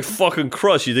drink. Dunk your fucking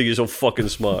crust. You think you're so fucking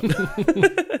smart.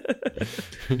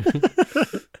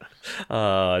 No,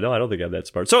 I don't think I'm that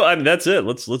smart. So I mean, that's it.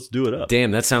 Let's do it up.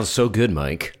 Damn, that sounds so good,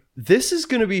 Mike. This is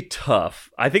going to be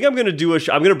tough. I think I'm going to do I'm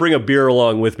going to bring a beer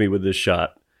along with me with this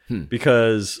shot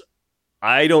because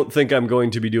I don't think I'm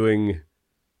going to be doing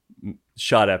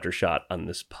shot after shot on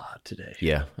this pod today.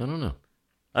 Yeah, I don't know.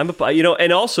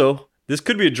 And also this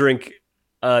could be a drink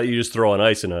you just throw on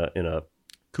ice in a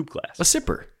coupe glass. A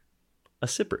sipper.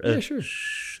 Yeah, sure.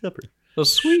 Sipper. A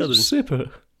sweet Southern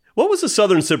sipper. What was a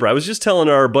Southern sipper? I was just telling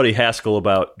our buddy Haskell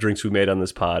about drinks we made on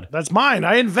this pod. That's mine.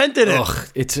 I invented it. Ugh,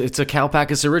 it's a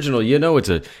Calpakis original. You know,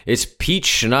 it's peach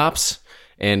schnapps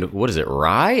and what is it?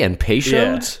 Rye and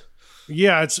Peychaud?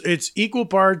 Yeah, it's equal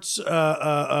parts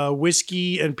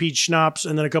whiskey and peach schnapps,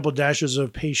 and then a couple dashes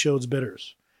of Peychaud's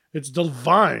bitters. It's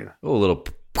divine. Oh, a little.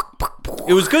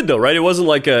 It was good though, right? It wasn't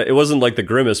like the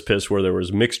Grimace piss where there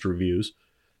was mixed reviews.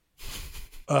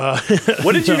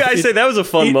 What did you guys say? That was a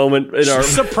fun moment in our.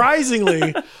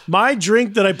 Surprisingly, my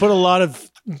drink that I put a lot of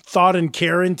thought and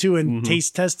care into and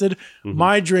taste tested,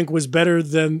 my drink was better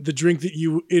than the drink that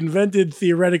you invented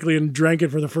theoretically and drank it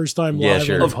for the first time live.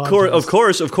 Sure. Of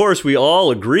course, we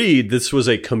all agreed this was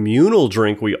a communal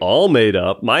drink we all made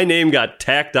up. My name got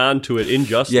tacked onto it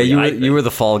unjustly. Yeah, you were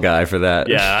the fall guy for that.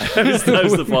 Yeah, I was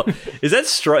the fall. Is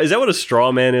that what a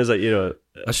straw man is? A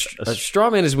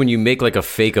straw man is when you make like a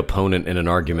fake opponent in an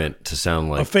argument to sound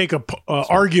like a fake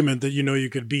argument that you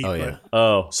could beat. Oh yeah.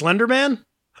 Oh, Slender Man.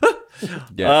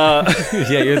 Yeah,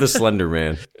 yeah, you're the Slender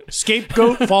Man.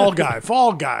 Scapegoat, fall guy.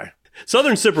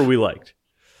 Southern Sipper we liked.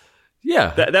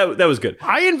 Yeah, that was good.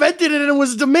 I invented it and it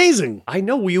was amazing. I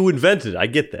know you invented it. I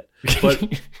get that,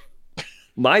 but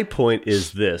my point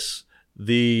is this: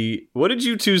 what did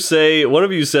you two say? One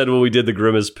of you said when we did the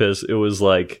Grimace piss, it was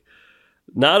like.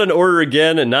 Not an order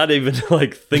again, and not even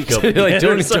like think of it. Like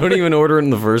don't even order it in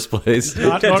the first place.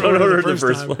 Don't order it in the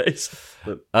first place.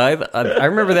 I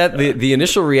remember that the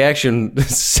initial reaction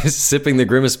sipping the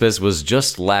Grimace piss was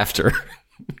just laughter.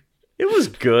 It was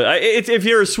good. If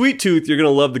you're a sweet tooth, you're gonna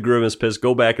love the Grimace piss.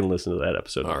 Go back and listen to that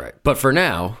episode. All right, but for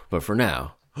now.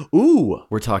 Ooh,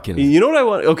 we're talking. You know what I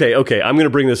want? Okay. I'm going to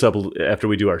bring this up after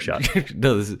we do our shot.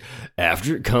 No, this is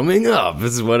after coming up.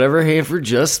 This is whatever Hanford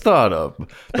just thought of.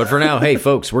 But for now, hey,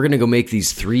 folks, we're going to go make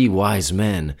these 3 wise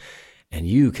men, and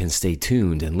you can stay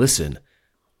tuned and listen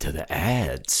to the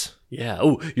ads. Yeah.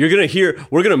 Oh, we're going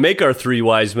to make our 3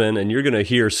 wise men, and you're going to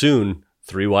hear soon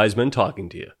 3 wise men talking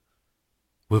to you.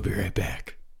 We'll be right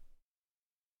back.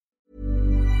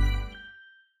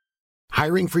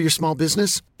 Hiring for your small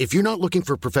business? If you're not looking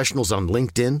for professionals on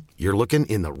LinkedIn, you're looking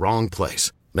in the wrong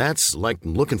place. That's like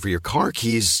looking for your car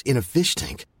keys in a fish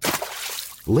tank.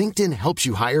 LinkedIn helps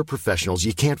you hire professionals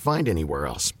you can't find anywhere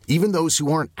else, even those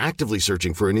who aren't actively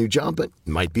searching for a new job but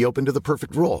might be open to the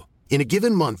perfect role. In a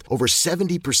given month, over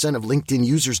 70% of LinkedIn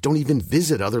users don't even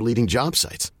visit other leading job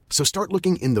sites. So start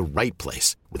looking in the right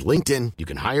place. With LinkedIn, you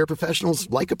can hire professionals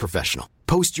like a professional.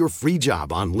 Post your free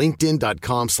job on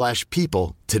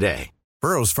linkedin.com/people today.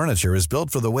 Burrow's furniture is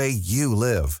built for the way you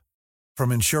live.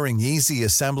 From ensuring easy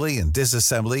assembly and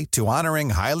disassembly to honoring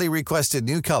highly requested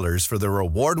new colors for their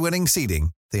award-winning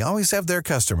seating, they always have their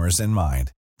customers in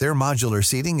mind. Their modular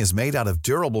seating is made out of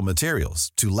durable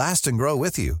materials to last and grow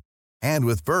with you. And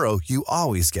with Burrow, you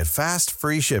always get fast,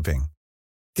 free shipping.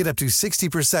 Get up to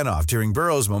 60% off during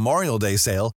Burrow's Memorial Day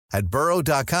sale at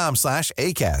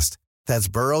burrow.com/ACAST. That's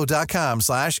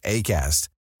burrow.com/ACAST.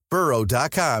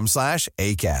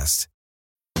 burrow.com/ACAST.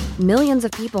 Millions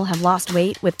of people have lost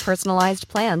weight with personalized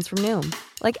plans from Noom.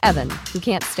 Like Evan, who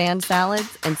can't stand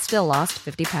salads and still lost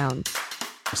 50 pounds.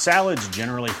 Salads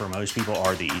generally for most people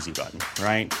are the easy button,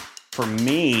 right? For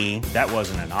me, that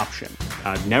wasn't an option.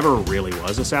 I never really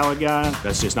was a salad guy.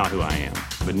 That's just not who I am.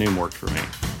 But Noom worked for me.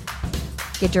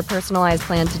 Get your personalized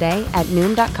plan today at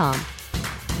Noom.com.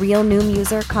 Real Noom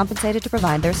user compensated to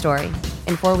provide their story.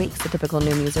 In 4 weeks, the typical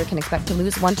Noom user can expect to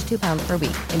lose 1 to 2 pounds per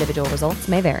week. Individual results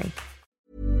may vary.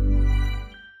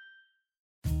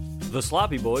 The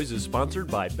Sloppy Boys is sponsored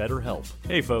by BetterHelp.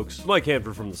 Hey folks, Mike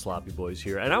Hanford from The Sloppy Boys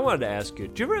here, and I wanted to ask you,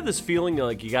 do you ever have this feeling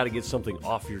like you got to get something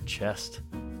off your chest?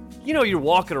 You know, you're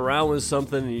walking around with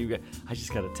something and I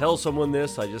just got to tell someone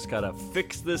this, I just got to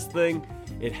fix this thing.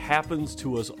 It happens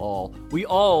to us all. We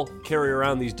all carry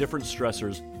around these different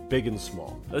stressors, big and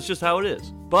small. That's just how it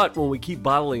is. But when we keep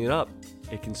bottling it up,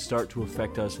 it can start to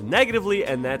affect us negatively,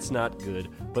 and that's not good.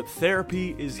 But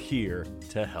therapy is here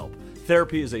to help.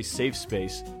 Therapy is a safe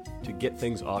space to get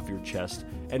things off your chest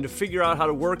and to figure out how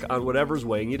to work on whatever's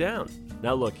weighing you down.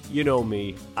 Now look, you know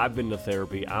me, I've been to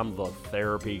therapy, I'm the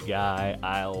therapy guy,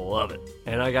 I love it.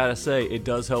 And I gotta say, it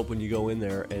does help when you go in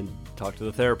there and talk to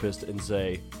the therapist and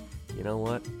say, you know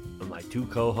what, my 2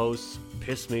 co-hosts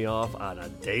piss me off on a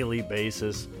daily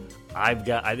basis,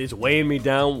 it's weighing me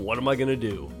down, what am I gonna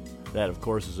do? That of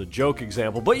course is a joke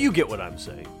example, but you get what I'm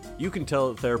saying. You can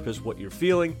tell the therapist what you're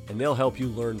feeling, and they'll help you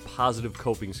learn positive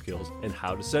coping skills and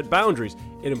how to set boundaries.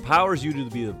 It empowers you to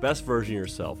be the best version of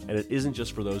yourself, and it isn't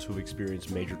just for those who've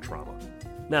experienced major trauma.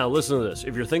 Now, listen to this.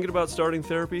 If you're thinking about starting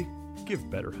therapy, give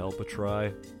BetterHelp a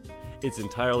try. It's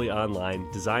entirely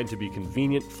online, designed to be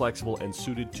convenient, flexible, and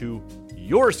suited to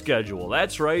your schedule.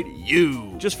 That's right,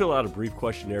 you. Just fill out a brief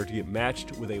questionnaire to get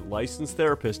matched with a licensed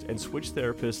therapist and switch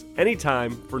therapists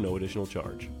anytime for no additional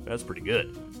charge. That's pretty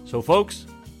good. So, folks,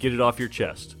 get it off your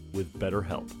chest with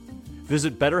BetterHelp.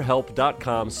 Visit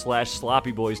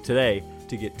BetterHelp.com/SloppyBoys today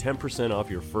to get 10% off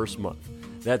your first month.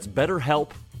 That's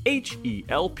BetterHelp,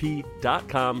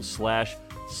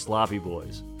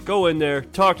 HELP.com/SloppyBoys. Go in there,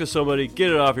 talk to somebody, get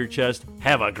it off your chest,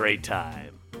 have a great time.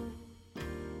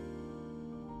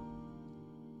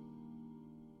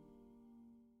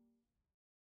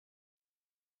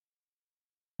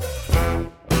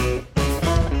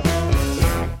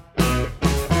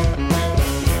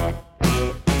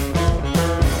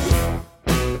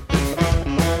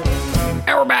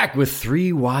 And we're back with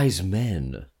Three Wise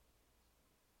Men.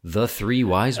 The Three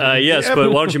Wise Men? Yes,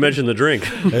 but why don't you mention the drink?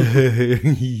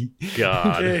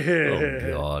 God.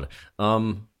 Oh,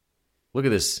 God. Look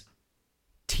at this.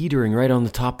 Teetering right on the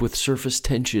top with surface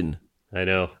tension. I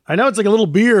know. It's like a little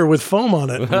beer with foam on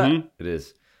it. It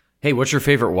is. Hey, what's your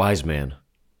favorite wise man?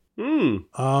 You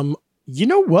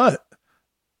know what?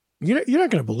 You're not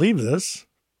going to believe this.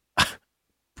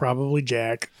 Probably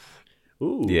Jack.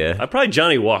 Ooh. Yeah. Probably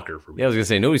Johnny Walker for me. Yeah, I was going to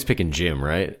say, nobody's picking Jim,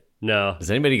 right? No. Does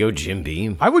anybody go Jim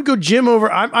Beam? I would go Jim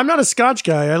over. I'm not a Scotch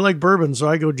guy. I like bourbon, so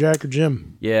I go Jack or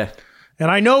Jim. Yeah. And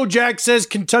I know Jack says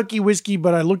Kentucky whiskey,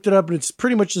 but I looked it up and it's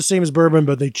pretty much the same as bourbon,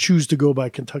 but they choose to go by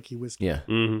Kentucky whiskey. Yeah.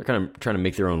 They're kind of trying to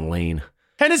make their own lane.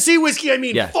 Tennessee whiskey, I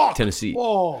mean, Yeah, fuck. Tennessee.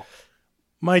 Oh.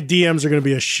 My DMs are going to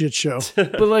be a shit show.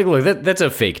 But like, look, that's a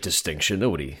fake distinction.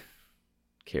 Nobody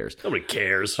cares. Nobody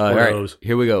cares. All right,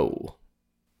 here we go.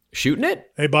 Shooting it?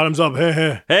 Hey, bottoms up.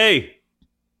 Hey. Hey.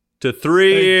 To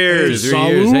 3 years. To 3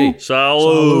 years. Hey.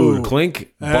 Salud.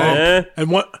 Clink. Bump.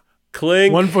 And what?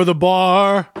 Clink. One for the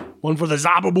bar, one for the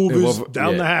Zappa movers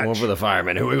down the hatch. One for the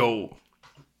fireman. Here we go.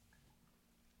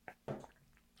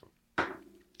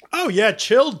 Oh, yeah.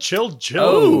 Chilled.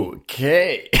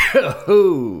 Okay.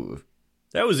 That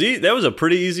was a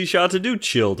pretty easy shot to do,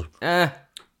 chilled.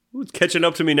 Ooh, it's catching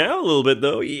up to me now a little bit,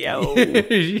 though. Yo.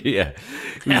 Yeah.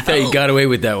 You thought you got away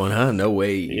with that one, huh? No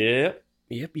way. Yeah.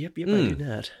 Yep, I did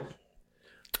not.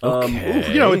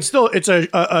 Okay. It's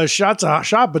a shot's a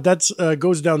shot, but that's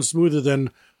goes down smoother than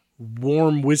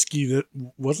warm whiskey that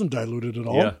wasn't diluted at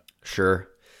all. Yeah. Sure.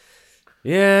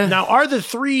 Yeah. Now, are the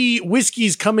three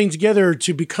whiskeys coming together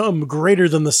to become greater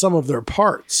than the sum of their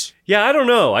parts? Yeah, I don't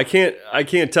know. I can't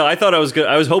tell. I thought I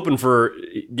was hoping for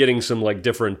getting some like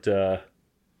different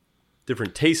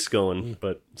tastes going,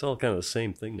 but it's all kind of the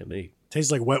same thing to me.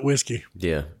 Tastes like wet whiskey.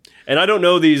 Yeah. And I don't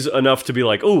know these enough to be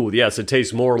like, oh, yes, it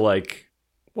tastes more like...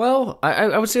 Well,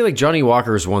 I would say like Johnny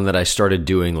Walker is one that I started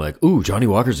doing like, ooh, Johnny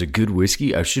Walker's a good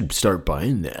whiskey. I should start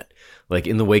buying that. Like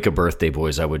in the wake of Birthday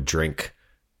Boys, I would drink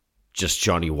just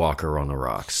Johnny Walker on the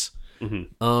rocks.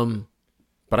 Mm-hmm.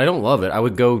 But I don't love it. I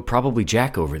would go probably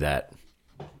Jack over that.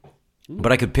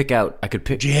 But I could pick out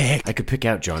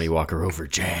Johnny Walker over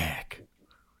Jack.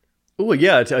 Oh,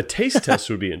 yeah, a taste test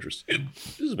would be interesting.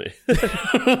 Excuse me.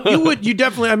 You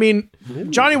definitely, I mean,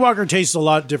 Johnny Walker tastes a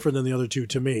lot different than the other two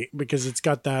to me because it's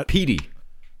got that... Peaty.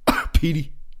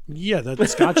 Yeah, that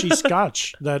scotchy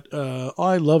scotch. That,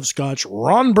 I love scotch.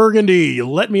 Ron Burgundy, you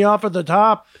let me off at the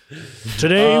top.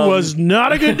 Today was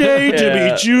not a good day to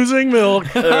be choosing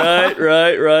milk.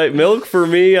 Right. Milk for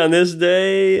me on this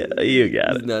day. You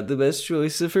got it. Not the best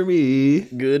choice for me.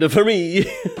 Good for me.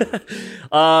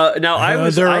 There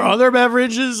are other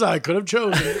beverages I could have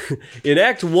chosen. In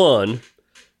Act 1,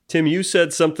 Tim, you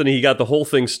said something, he got the whole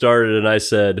thing started, and I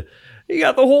said, he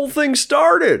got the whole thing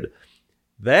started.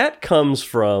 That comes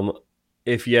from,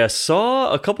 if you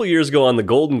saw a couple years ago on the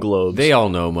Golden Globes. They all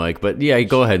know, Mike, but yeah,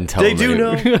 go ahead and tell them. They do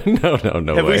know?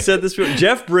 No Have way. we said this before?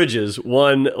 Jeff Bridges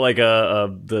won like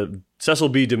the Cecil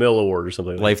B. DeMille Award or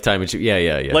something like Lifetime Achievement.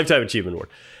 Yeah. Lifetime Achievement Award.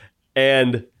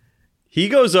 And he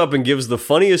goes up and gives the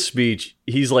funniest speech.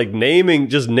 He's like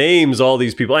names all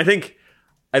these people. I think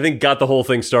got the whole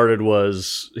thing started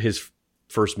was his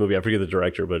first movie. I forget the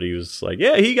director, but he was like,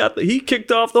 yeah, he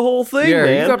kicked off the whole thing,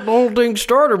 man. He got the whole thing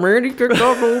started, man. He kicked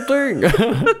off the whole thing.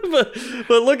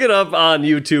 but look it up on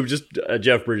YouTube, just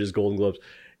Jeff Bridges Golden Globes.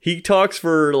 He talks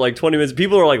for like 20 minutes.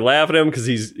 People are like laughing at him because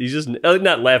he's just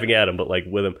not laughing at him, but like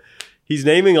with him. He's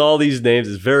naming all these names.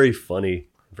 It's very funny.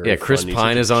 Chris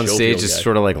Pine is on stage, just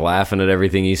sort of like laughing at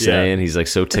everything he's saying. He's like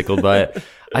so tickled by it.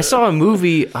 I saw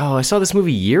this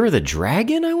movie Year of the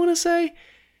Dragon, I want to say.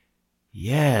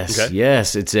 Yes.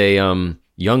 It's a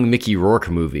young Mickey Rourke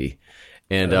movie.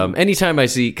 And anytime I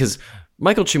see, because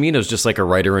Michael Cimino's just like a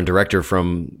writer and director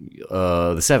from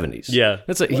the 70s. Yeah.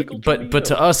 That's but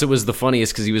to us, it was the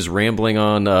funniest because he was rambling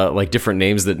on like different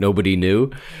names that nobody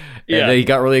knew. And he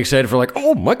got really excited for like,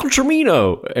 oh, Michael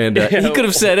Cimino. And he could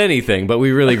have said anything, but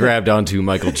we really grabbed onto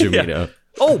Michael Cimino. Yeah.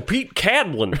 Oh, Pete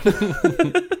Cadlin.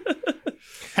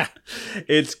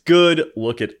 It's good.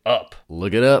 Look it up.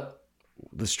 Look it up.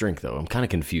 this drink though. I'm kind of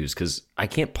confused because I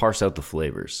can't parse out the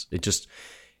flavors. It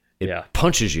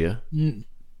punches you.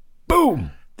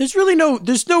 Boom. It's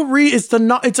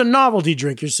a novelty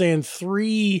drink. You're saying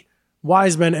 3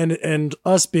 wise men and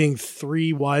us being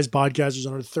 3 wise podcasters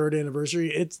on our 3rd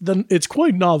anniversary. It's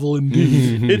quite novel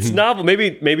indeed. It's novel.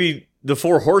 Maybe the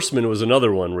Four Horsemen was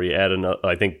another one where you add another.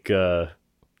 I think is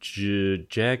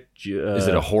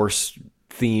it a horse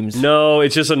themed? No,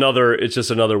 it's just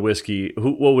another whiskey.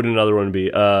 What would another one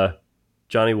be?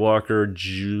 Johnny Walker,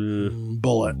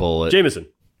 Bullet, Jameson.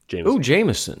 Oh,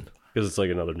 Jameson, because it's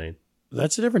like another name.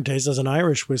 That's a different taste. That's an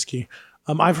Irish whiskey.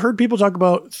 I've heard people talk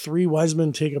about 3 wise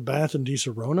men take a bath in Di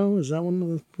Serono. Is that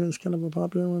one that's kind of a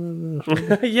popular one?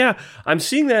 Yeah, I'm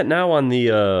seeing that now on the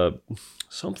the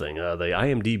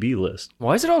IMDb list.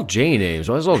 Why is it all J names?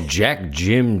 Why is it all Jack,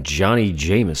 Jim, Johnny,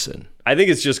 Jameson? I think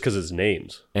it's just because it's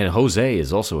names. And Jose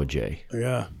is also a J.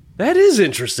 Yeah. That is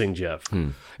interesting, Jeff.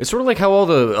 It's sort of like how all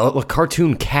the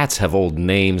cartoon cats have old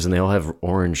names and they all have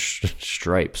orange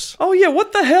stripes. Oh, yeah.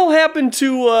 What the hell happened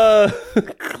to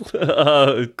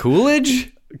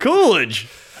Coolidge? Coolidge.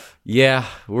 Yeah,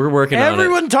 we're working on it.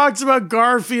 Everyone talks about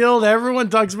Garfield. Everyone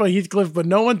talks about Heathcliff, but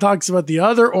no one talks about the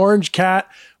other orange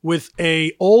cat with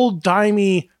a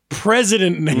old-timey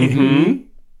president name. Mm-hmm.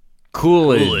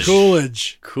 Coolidge.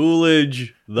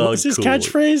 What was his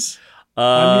catchphrase?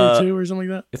 I'm here too, or something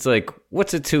like that. It's like,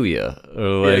 what's it to you?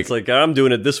 Or it's like, I'm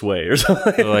doing it this way, or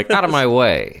something. Or like, out of my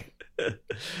way.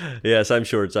 Yes, I'm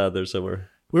sure it's out there somewhere.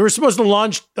 We were supposed to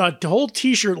launch a whole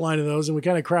T-shirt line of those, and we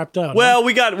kind of crapped out. Well,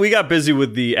 we got busy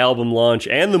with the album launch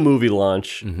and the movie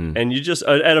launch, and you just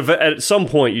at some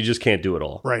point you just can't do it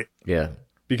all, right? Yeah,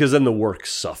 because then the work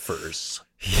suffers.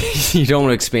 You don't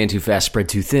want to expand too fast, spread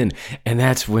too thin, and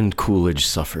that's when Coolidge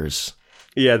suffers.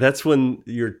 Yeah, that's when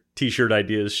your T-shirt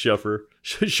ideas suffer.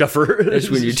 That's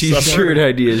when your T-shirt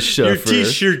ideas suffer. Your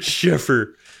T-shirt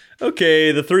suffer.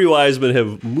 Okay, the 3 wise men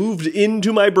have moved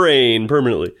into my brain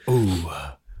permanently. Ooh.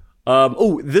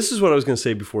 This is what I was going to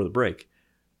say before the break.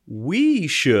 We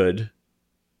should.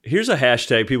 Here's a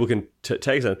hashtag people can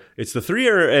tag us on. It's the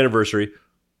 3-year anniversary.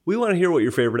 We want to hear what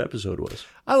your favorite episode was.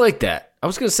 I like that. I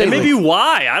was going to say, and maybe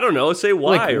why. I don't know. Say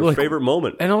why or favorite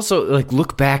moment. And also,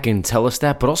 look back and tell us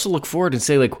that, but also look forward and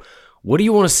say, what do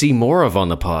you want to see more of on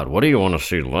the pod? What do you want to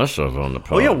see less of on the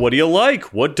pod? Oh, yeah. What do you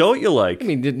like? What don't you like? I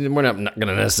mean, we're not going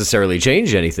to necessarily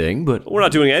change anything, but... We're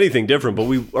not doing anything different, but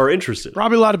we are interested.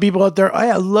 Probably a lot of people out there,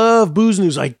 I love booze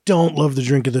news. I don't love the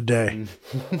drink of the day.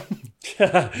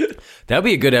 That'd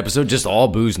be a good episode, just all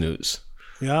booze news.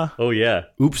 Yeah. Oh, yeah.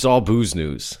 Oops, all booze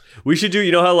news. We should do,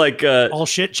 you know how all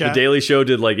shit chat. The Daily Show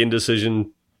did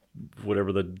indecision,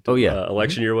 whatever the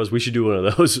election year was? We should do one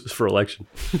of those for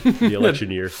the election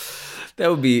year.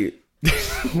 That would be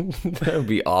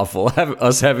awful.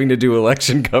 Us having to do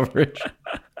election coverage.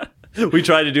 We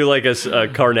tried to do a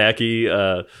Kornacki,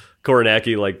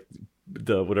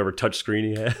 the whatever touch screen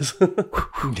he has.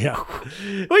 Yeah,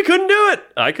 we couldn't do it.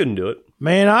 I couldn't do it.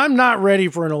 Man, I'm not ready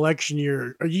for an election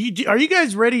year. Are you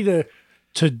guys ready to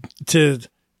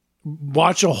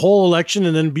watch a whole election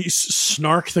and then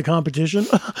snark the competition?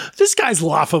 This guy's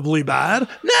laughably bad.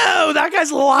 No, that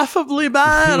guy's laughably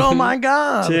bad. Oh my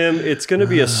God. Tim, it's going to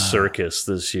be a circus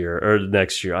this year or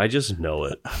next year. I just know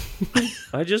it.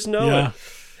 I just know it.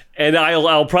 And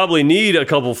I'll probably need a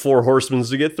couple 4 horsemen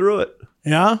to get through it.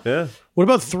 Yeah? Yeah. What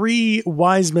about 3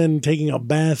 wise men taking a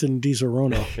bath in Di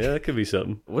Serono? Yeah, that could be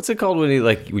something. What's it called when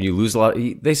you lose a lot?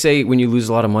 They say when you lose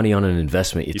a lot of money on an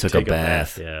investment, you took a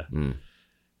bath. Yeah.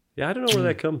 Yeah, I don't know where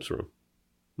that comes from.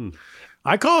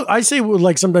 I say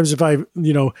sometimes if I,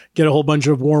 get a whole bunch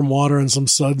of warm water and some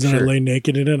suds and I lay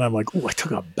naked in it, I'm like, I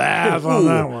took a bath on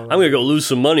that one. I'm going to go lose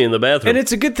some money in the bathroom. And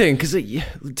it's a good thing because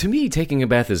to me, taking a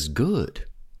bath is good.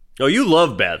 Oh, you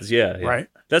love baths. Yeah. Right.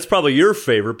 That's probably your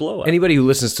favorite blowout. Anybody who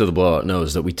listens to the blowout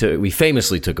knows that we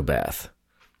famously took a bath.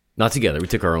 Not together. We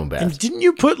took our own bath. And didn't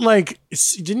you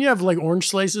have orange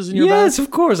slices in your bath? Yes, of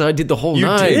course. I did the whole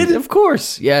nine. You did? Of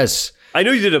course. Yes. I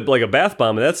know you did a bath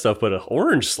bomb and that stuff, but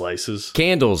orange slices,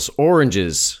 candles,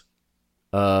 oranges.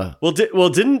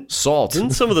 Didn't salt?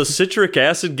 Didn't some of the citric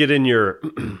acid get in your,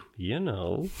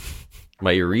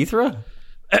 my urethra?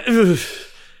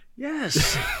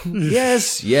 Yes,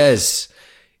 yes.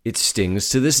 It stings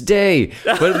to this day.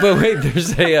 But wait,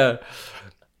 there's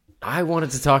I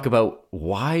wanted to talk about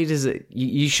why does it?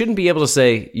 You shouldn't be able to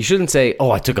say. You shouldn't say,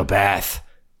 "Oh, I took a bath,"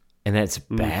 and that's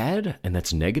bad and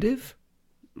that's negative.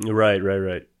 Right.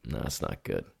 No, it's not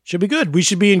good. Should be good. We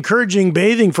should be encouraging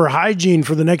bathing for hygiene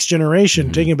for the next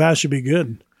generation. Taking a bath should be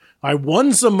good. I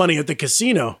won some money at the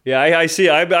casino. Yeah, I see.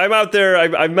 I'm out there.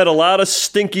 I've met a lot of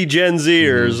stinky Gen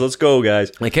Zers. Let's go,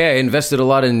 guys. Like, hey, I invested a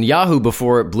lot in Yahoo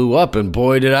before it blew up, and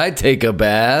boy, did I take a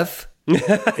bath.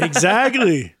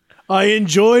 Exactly. I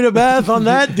enjoyed a bath on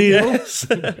that deal. Yes.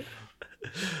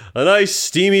 A nice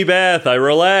steamy bath. I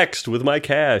relaxed with my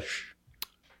cash.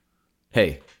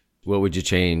 Hey, what would you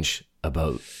change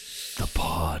about the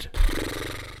pod?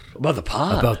 About the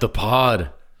pod? About the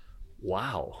pod.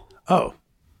 Wow. Oh.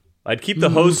 I'd keep the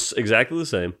hosts exactly the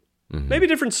same. Maybe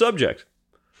different subject.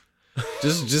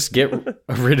 Just get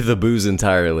rid of the booze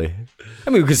entirely.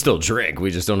 I mean, we can still drink. We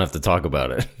just don't have to talk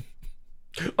about it.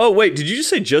 Oh, wait. Did you just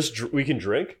say we can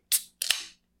drink?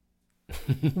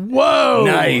 Whoa.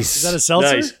 Nice. Is that a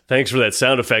seltzer? Nice. Thanks for that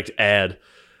sound effect ad.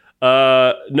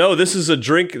 No, this is a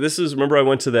drink. Remember I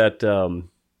went to that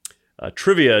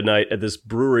trivia night at this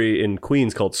brewery in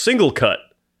Queens called Single Cut.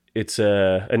 It's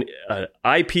an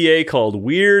IPA called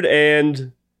Weird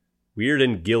and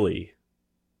Gilly.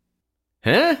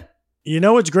 Huh? You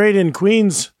know what's great in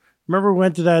Queens? Remember we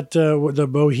went to that the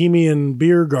Bohemian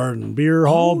Beer Garden, Beer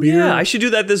Hall, beer. Yeah, I should do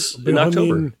that in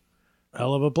October.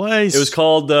 Hell of a place. It was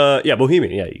called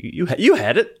Bohemian. Yeah, you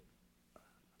had it.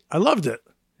 I loved it.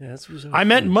 Yeah, that's I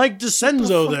met Mike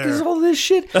DeCenzo there. There's all this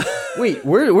shit. Wait,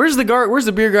 where's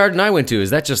the beer garden I went to?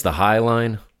 Is that just the High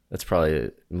Line? That's probably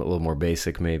a little more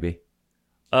basic, maybe.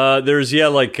 There's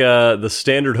the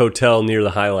Standard Hotel near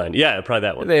the High Line. Yeah, probably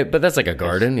that one. But that's like a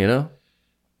garden, you know?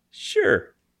 Sure.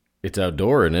 It's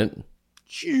outdoor, isn't it?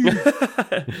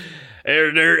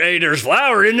 There's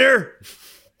flour in there.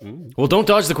 Well, don't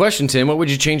dodge the question, Tim. What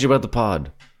would you change about the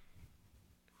pod?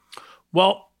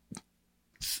 Well,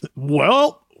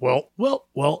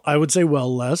 I would say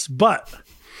less, but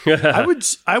I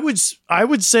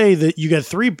would say that you got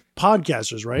 3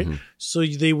 podcasters, right? Mm-hmm. So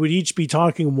they would each be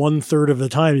talking 1/3 of the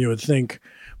time, you would think.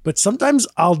 But sometimes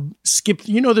I'll skip,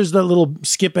 there's that little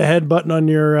skip ahead button on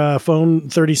your phone,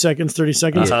 30 seconds.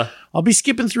 Uh-huh. I'll be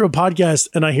skipping through a podcast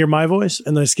and I hear my voice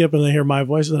and then I skip and I hear my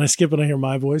voice and then I skip and I hear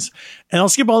my voice. And I'll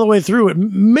skip all the way through it.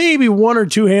 Maybe 1 or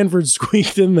 2 Hanfords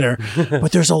squeaked in there.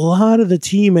 But there's a lot of the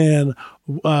T-Man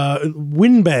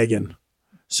windbagging.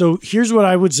 So here's what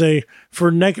I would say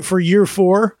for year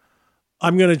 4,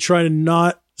 I'm going to try to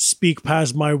not speak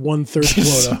past my 1/3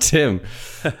 quota. Tim.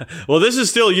 Well, this is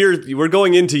still we're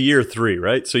going into year 3,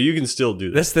 right? So you can still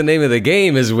do that. That's the name of the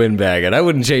game is windbagging. I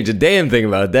wouldn't change a damn thing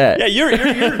about that. Yeah,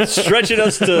 you're stretching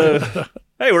us to,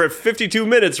 hey, we're at 52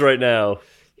 minutes right now.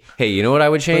 Hey, you know what I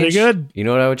would change? Pretty good. You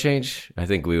know what I would change? I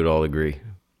think we would all agree.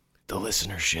 The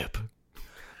listenership.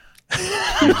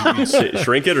 You'd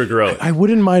shrink it or grow it? I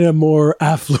wouldn't mind a more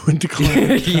affluent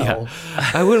clientele.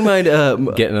 Yeah. I wouldn't mind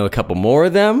getting a couple more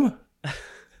of them.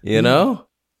 You know?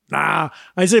 Nah,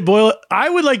 I say boil it. I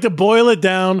would like to boil it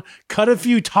down, cut a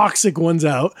few toxic ones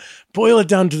out, boil it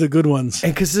down to the good ones.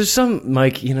 And because there's some,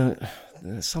 Mike,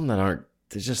 some that aren't,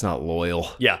 they're just not loyal.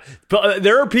 Yeah. But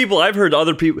there are people, I've heard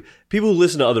other people who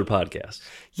listen to other podcasts.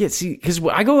 Yeah, see, because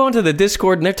I go onto the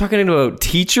Discord and they're talking about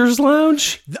Teacher's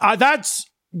Lounge. That's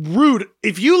rude.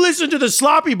 If you listen to the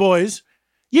Sloppy Boys,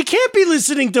 you can't be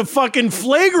listening to fucking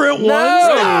Flagrant Ones.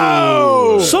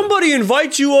 No. Somebody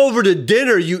invites you over to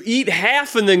dinner. You eat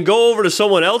half and then go over to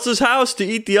someone else's house to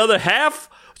eat the other half?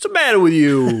 What's the matter with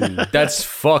you? That's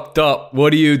fucked up.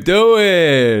 What are you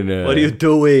doing? What are you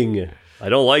doing? I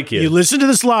don't like it. You listen to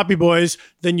the Sloppy Boys,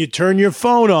 then you turn your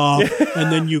phone off,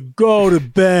 and then you go to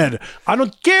bed. I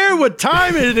don't care what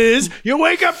time it is. You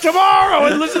wake up tomorrow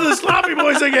and listen to the Sloppy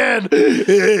Boys again.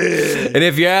 And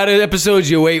if you're out of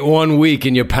episodes, you wait 1 week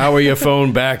and you power your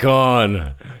phone back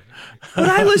on. When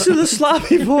I listen to the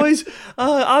Sloppy Boys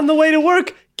on the way to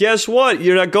work, guess what?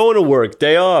 You're not going to work.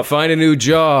 Day off. Find a new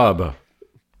job.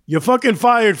 You're fucking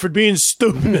fired for being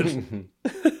stupid.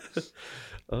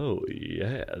 Oh,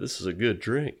 yeah, this is a good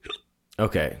drink.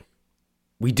 Okay.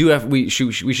 We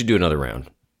should do another round.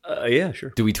 Yeah,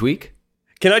 sure. Do we tweak?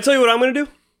 Can I tell you what I'm going to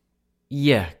do?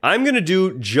 Yeah. I'm going to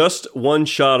do just one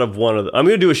shot of one of them. I'm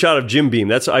going to do a shot of Jim Beam.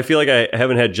 I feel like I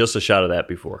haven't had just a shot of that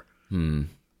before.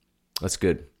 That's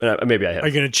good. Maybe I have. Are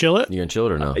you going to chill it? You going to chill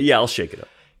it or no? Yeah, I'll shake it up.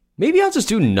 Maybe I'll just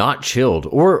do not chilled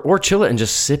or chill it and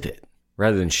just sip it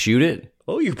rather than shoot it.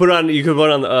 Oh, you could put it on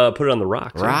the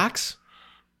rocks. Rocks?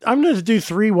 I'm going to do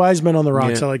 3 Wise Men on the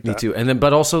Rocks. Yeah, I like that. Me too. And then,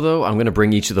 but also though, I'm going to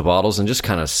bring each of the bottles and just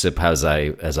kind of sip as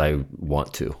I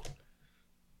want to.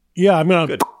 Yeah, I'm going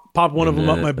to pop one of them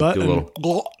up my butt and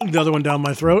the other one down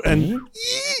my throat and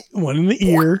one in the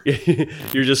ear.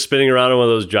 You're just spinning around on one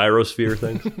of those gyrosphere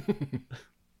things.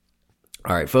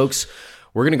 All right, folks,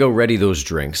 we're going to go ready those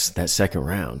drinks, that second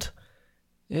round.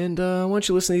 And why don't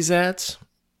you listen to these ads?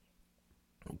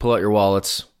 Pull out your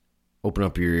wallets, open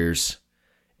up your ears,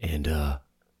 And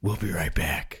we'll be right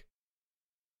back.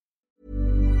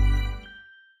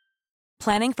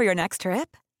 Planning for your next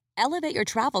trip? Elevate your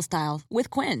travel style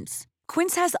with Quince.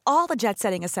 Quince has all the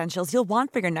jet-setting essentials you'll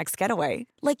want for your next getaway,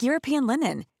 like European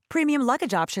linen, premium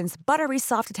luggage options, buttery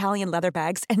soft Italian leather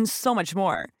bags, and so much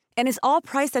more. And is all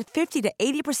priced at 50 to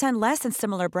 80% less than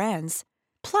similar brands.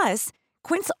 Plus,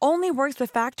 Quince only works with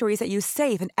factories that use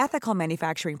safe and ethical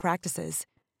manufacturing practices.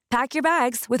 Pack your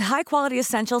bags with high-quality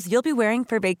essentials you'll be wearing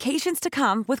for vacations to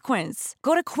come with Quince.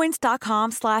 Go to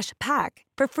quince.com/pack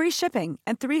for free shipping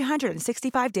and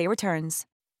 365-day returns.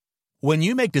 When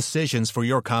you make decisions for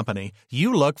your company,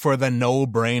 you look for the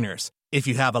no-brainers. If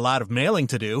you have a lot of mailing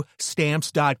to do,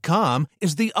 Stamps.com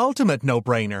is the ultimate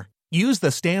no-brainer. Use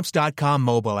the Stamps.com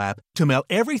mobile app to mail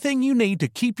everything you need to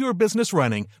keep your business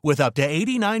running with up to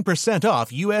 89%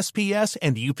 off USPS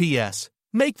and UPS.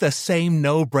 Make the same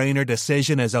no-brainer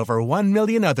decision as over 1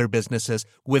 million other businesses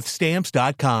with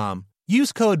Stamps.com.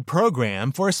 Use code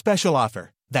PROGRAM for a special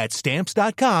offer. That's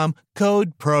Stamps.com,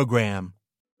 code PROGRAM.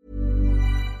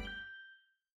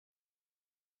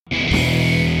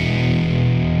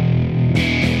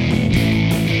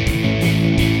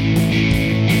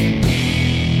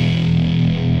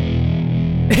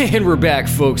 And we're back,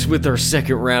 folks, with our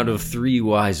second round of Three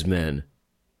Wise Men.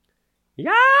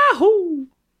 Yahoo!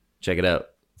 Check it out.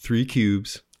 3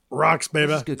 cubes. Rocks, baby.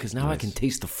 This is good because now I can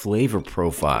taste the flavor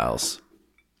profiles.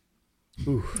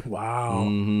 Ooh, wow.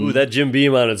 Mm-hmm. Ooh, that Jim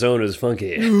Beam on its own is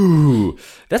funky. Ooh,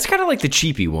 that's kind of like the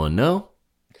cheapy one, no?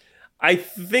 I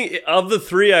think of the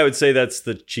 3, I would say that's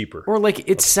the cheaper. Or like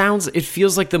it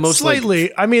feels like the most slightly.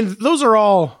 Like, I mean, those are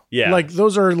all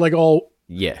those are all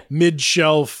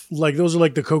mid-shelf. Like those are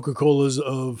like the Coca-Colas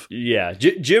of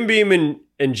Jim Beam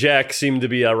and Jack seem to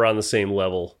be around the same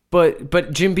level.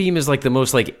 But Jim Beam is like the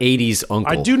most like 80s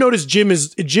uncle. I do notice Jim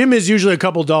is usually a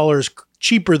couple dollars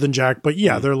cheaper than Jack, but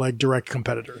they're like direct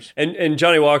competitors. And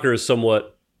Johnny Walker is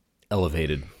somewhat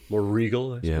elevated. More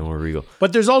regal. Yeah, more regal.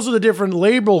 But there's also the different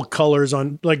label colors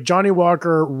on, like Johnny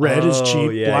Walker, red is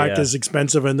cheap, black is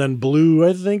expensive, and then blue,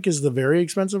 I think, is the very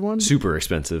expensive one. Super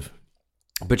expensive.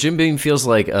 But Jim Beam feels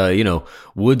like,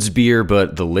 Woods beer,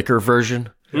 but the liquor version.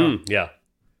 Yeah.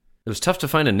 It was tough to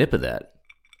find a nip of that.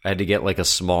 I had to get like a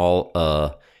small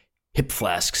hip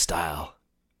flask style.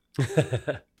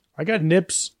 I got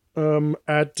nips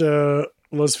at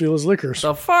Los Feliz Liquors.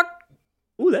 The fuck?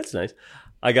 Ooh, that's nice.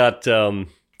 I got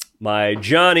my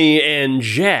Johnny and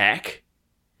Jack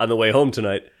on the way home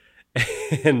tonight.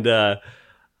 And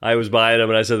I was buying them,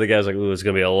 and I said to the guys, like, ooh, it's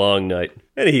going to be a long night.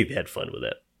 And he had fun with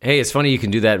that. Hey, it's funny you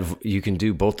can do that. You can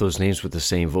do both those names with the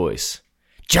same voice.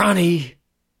 Johnny,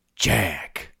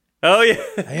 Jack. Oh, yeah.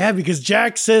 Yeah, because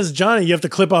Jack says Johnny, you have to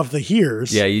clip off the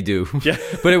hears. Yeah, you do.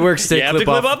 But it works to clip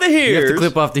off the hears. You have to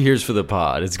clip off the hears for the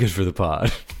pod. It's good for the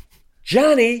pod.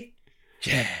 Johnny,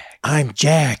 Jack. I'm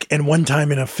Jack, and one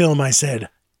time in a film I said,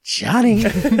 Johnny.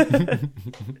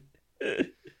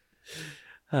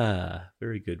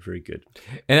 Very good, very good.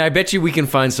 And I bet you we can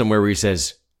find somewhere where he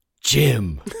says,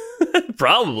 Jim.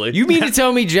 Probably. You mean to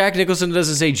tell me Jack Nicholson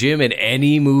doesn't say Jim in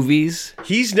any movies?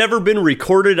 He's never been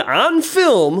recorded on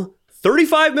film,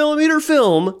 35 millimeter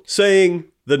film, saying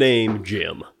the name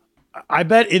Jim. I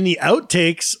bet in the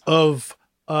outtakes of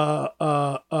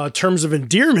Terms of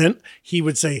Endearment, he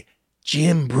would say,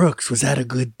 Jim Brooks, was that a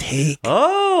good take?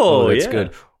 Oh, that's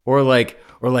good. Or like,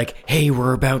 hey,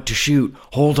 we're about to shoot.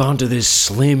 Hold on to this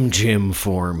Slim Jim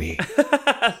for me.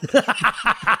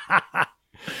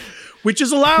 Which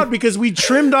is allowed because we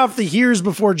trimmed off the hears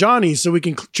before Johnny, so we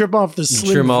can trim off the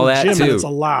Slim trim all that Jim, too. And it's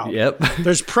allowed. Yep.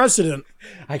 There's precedent.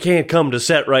 I can't come to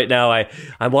set right now.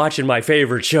 I'm watching my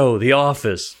favorite show, The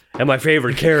Office, and my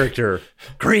favorite character,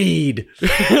 Creed.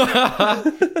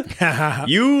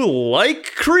 You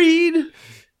like Creed?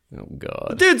 Oh,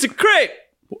 God. Dude's great.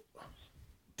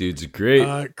 Dude's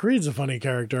great. Creed's a funny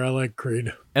character. I like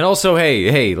Creed. And also,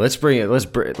 hey, let's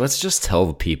just tell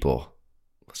the people.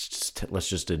 Let's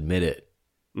just admit it.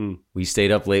 We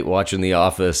stayed up late watching The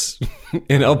Office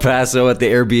in El Paso at the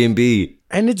Airbnb.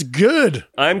 And it's good.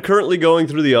 I'm currently going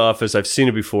through The Office. I've seen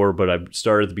it before, but I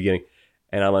started at the beginning.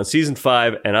 And I'm on season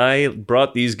 5, and I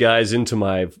brought these guys into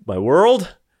my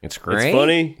world. It's great. It's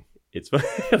funny.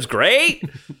 It's great.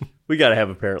 We got to have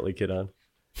Apparently Kid on.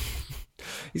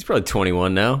 He's probably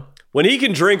 21 now. When he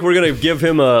can drink, we're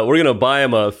gonna buy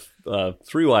him a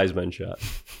Three Wise Men shot.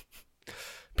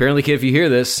 Apparently, Kid, if you hear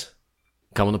this,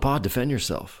 come on the pod, defend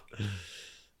yourself.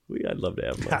 I'd love to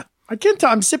have him on. I can't tell.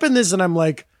 I'm sipping this and I'm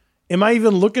like, am I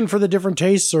even looking for the different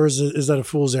tastes, or is that a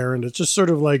fool's errand? It's just sort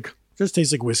of like, just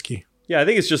tastes like whiskey. Yeah, I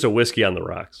think it's just a whiskey on the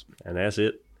rocks. And that's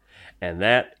it. And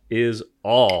that is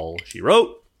all she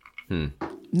wrote.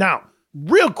 Now,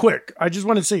 real quick, I just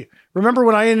want to say, remember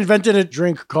when I invented a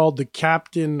drink called the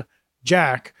Captain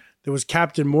Jack? There was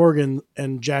Captain Morgan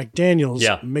and Jack Daniels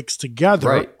mixed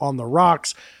together on the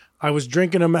rocks. I was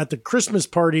drinking them at the Christmas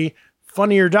party,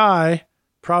 Funny or Die,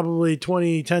 probably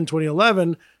 2010,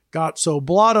 2011. Got so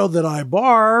blotto that I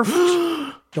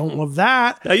barfed. Don't love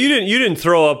that. Now, you didn't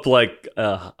throw up like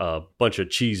a bunch of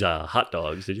cheese hot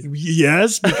dogs, did you?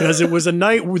 Yes, because it was a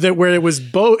night where it was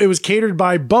both. It was catered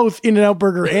by both In-N-Out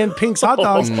Burger and Pink's Hot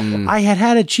Dogs. I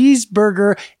had a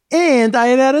cheeseburger and I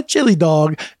had a chili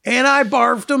dog, and I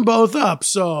barfed them both up.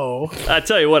 So I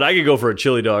tell you what, I could go for a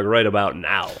chili dog right about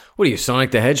now. What are you,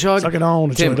 Sonic the Hedgehog? Suck it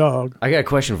on, a chili dog. I got a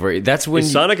question for you. That's when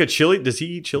Is Sonic a chili? Does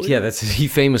he eat chili? Yeah, he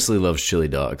famously loves chili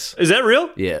dogs. Is that real?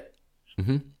 Yeah.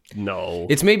 Mm-hmm. No.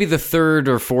 It's maybe the third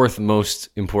or fourth most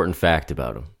important fact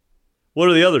about him. What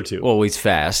are the other two? Well, he's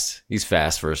fast. He's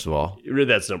fast, first of all.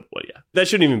 That's number one, yeah. That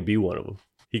shouldn't even be one of them.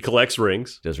 He collects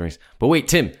rings. Does rings. But wait,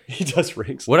 Tim. He does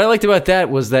rings. What I liked about that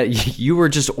was that you were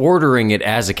just ordering it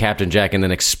as a Captain Jack and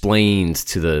then explained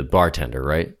to the bartender,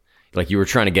 right? Like you were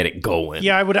trying to get it going.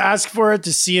 Yeah, I would ask for it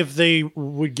to see if they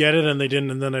would get it, and they didn't,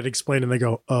 and then I'd explain, and they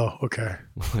go, "Oh, okay."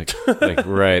 like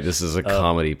right, this is a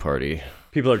comedy party.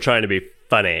 People are trying to be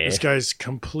funny. This guy's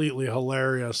completely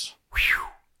hilarious.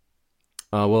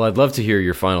 Well, I'd love to hear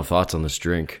your final thoughts on this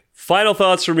drink. Final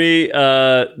thoughts for me.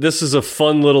 This is a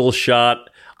fun little shot.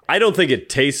 I don't think it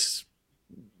tastes.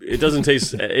 It doesn't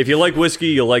taste. If you like whiskey,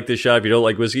 you'll like this shot. If you don't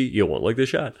like whiskey, you won't like this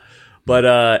shot.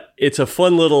 But it's a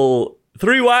fun little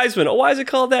Three Wise Men. Oh, why is it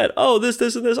called that? Oh, this,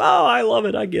 and this. Oh, I love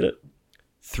it. I get it.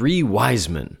 Three Wise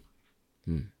Men.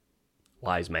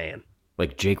 Wise man.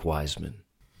 Like Jake Wiseman.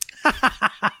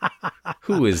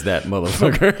 Who is that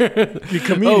motherfucker? The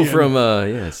comedian. Oh,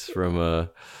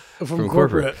 from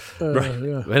corporate. Right.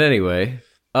 Yeah. But anyway,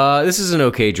 this is an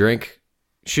okay drink.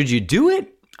 Should you do it?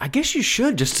 I guess you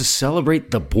should, just to celebrate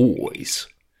the boys.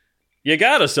 You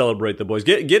gotta celebrate the boys.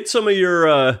 Get some of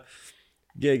your.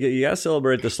 You gotta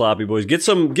celebrate the sloppy boys.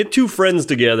 Get two friends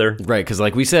together. Right, because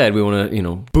like we said, we want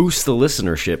to boost the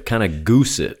listenership, kind of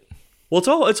goose it.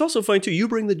 Well, it's also funny too. You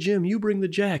bring the Jim, you bring the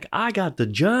Jack. I got the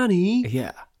Johnny.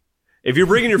 Yeah. If you're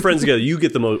bringing your friends together, you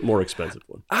get the more expensive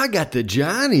one. I got the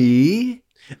Johnny.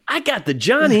 I got the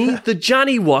Johnny. The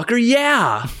Johnny Walker.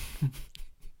 Yeah.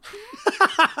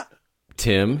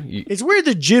 Tim, it's weird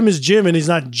that Jim is Jim and he's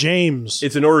not James.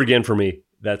 It's an order again for me.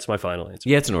 That's my final answer.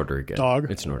 Yeah, it's an order again. Dog.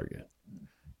 It's an order again.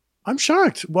 I'm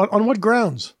shocked. On what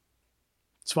grounds?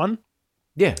 It's fun.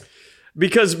 Yeah.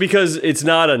 Because it's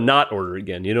not a not order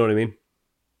again. You know what I mean?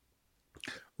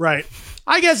 Right.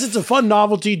 I guess it's a fun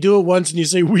novelty. Do it once and you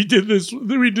say, we did this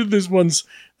once.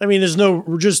 I mean, there's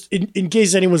no, just in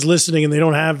case anyone's listening and they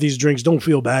don't have these drinks, don't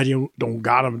feel bad. You don't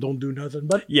got them. Don't do nothing.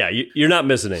 But yeah, you're not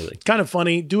missing anything. Kind of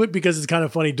funny. Do it because it's kind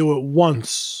of funny. Do it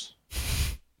once.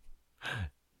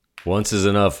 Once is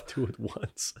enough. Do it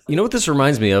once. You know what this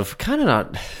reminds me of? Kind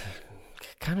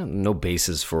of no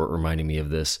basis for it reminding me of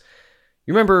this.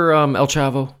 You remember El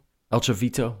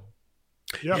Chavito?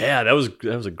 Yeah, that was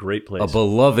a great place. A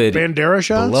beloved Bandera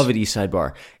shots? Beloved East Side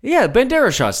bar. Yeah,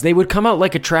 Bandera shots. They would come out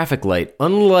like a traffic light.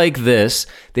 Unlike this,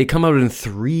 they come out in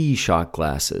 3 shot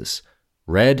glasses.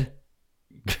 Red,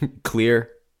 clear,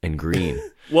 and green.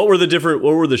 What were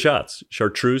the shots?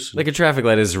 Chartreuse? Like a traffic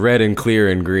light is red and clear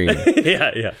and green.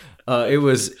 Yeah.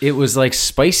 It was like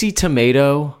spicy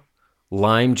tomato,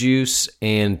 lime juice,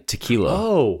 and tequila.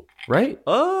 Oh. Right?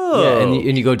 Oh. Yeah,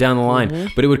 and you go down the line.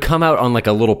 But it would come out on like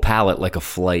a little pallet, like a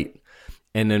flight.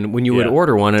 And then when you would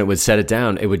order one and it would set it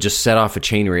down, it would just set off a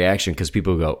chain reaction because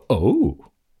people would go, oh.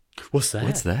 What's that?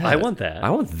 What's that? I want that. I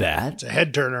want that. It's a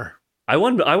head turner. I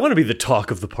want to be the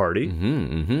talk of the party.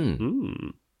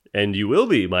 And you will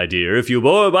be, my dear, if you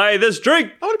buy this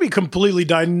drink. I want to be completely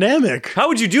dynamic. How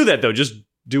would you do that, though? Just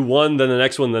do one, then the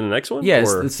next one, then the next one? Yeah,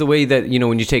 it's the way that,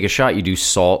 when you take a shot, you do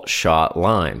salt, shot,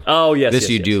 lime. Oh, yes.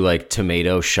 This you do like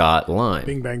tomato, shot, lime.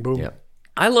 Bing, bang, boom. Yeah.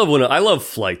 I love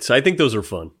flights. I think those are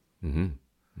fun.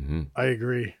 I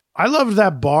agree. I loved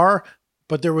that bar,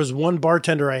 but there was one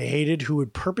bartender I hated who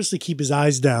would purposely keep his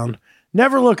eyes down,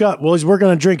 never look up while he's working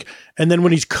on a drink. And then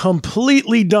when he's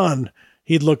completely done,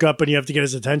 he'd look up and you have to get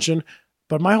his attention.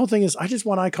 But my whole thing is I just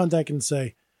want eye contact and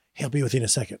say, hey, I'll be with you in a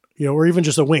second, or even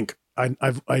just a wink.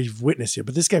 I've witnessed it.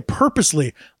 But this guy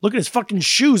purposely, look at his fucking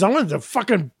shoes. I wanted to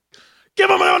fucking give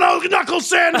him a knuckle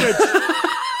sandwich.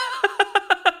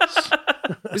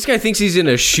 This guy thinks he's in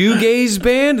a shoegaze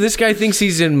band. This guy thinks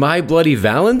he's in My Bloody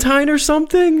Valentine or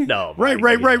something. No. Right.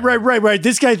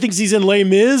 This guy thinks he's in Les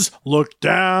Mis. Look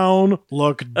down.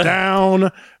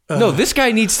 No, this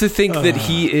guy needs to think that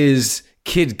he is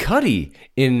Kid Cudi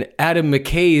in Adam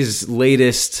McKay's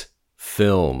latest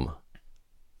film.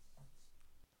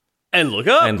 And look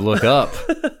up. And look up.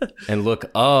 And look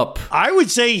up. I would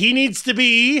say he needs to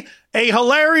be a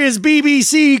hilarious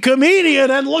BBC comedian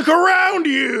and look around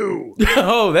you.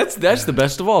 Oh, that's the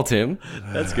best of all, Tim.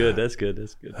 That's good.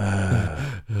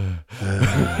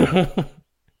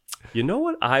 You know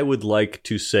what I would like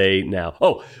to say now?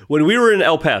 Oh, when we were in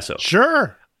El Paso.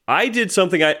 Sure. I did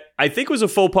something I think was a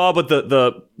faux pas, but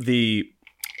the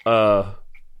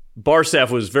bar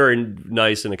staff was very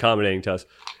nice and accommodating to us.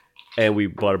 And we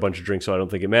bought a bunch of drinks, so I don't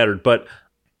think it mattered. But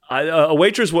a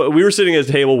waitress, we were sitting at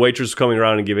a table, waitress was coming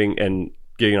around and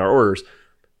getting our orders.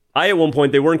 At one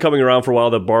point, they weren't coming around for a while,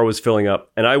 the bar was filling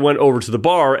up. And I went over to the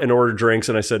bar and ordered drinks,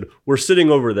 and I said, we're sitting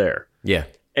over there. Yeah.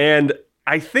 And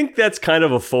I think that's kind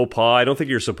of a faux pas. I don't think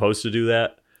you're supposed to do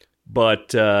that.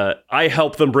 But I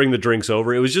helped them bring the drinks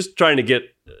over. It was just trying to get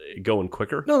going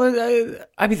quicker. No,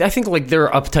 I mean, I think like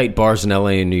there are uptight bars in LA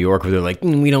and New York where they're like,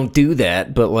 we don't do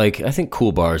that. But like, I think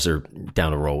cool bars are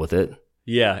down to roll with it.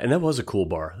 Yeah, and that was a cool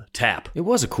bar. Tap. It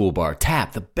was a cool bar.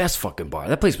 Tap, the best fucking bar.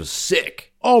 That place was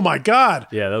sick. Oh my God.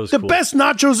 Yeah, that was the cool. best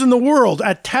nachos in the world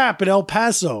at Tap in El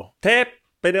Paso. Tap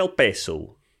in El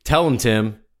Paso. Tell them,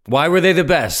 Tim. Why were they the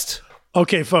best?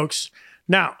 Okay, folks.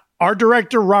 Now, our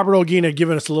director, Robert Olguin, had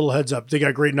given us a little heads up. They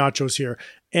got great nachos here.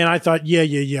 And I thought, yeah,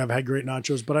 I've had great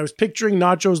nachos. But I was picturing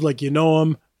nachos like you know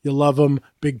them, you love them,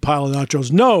 big pile of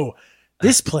nachos. No,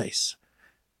 this place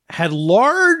had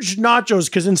large nachos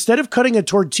because instead of cutting a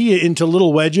tortilla into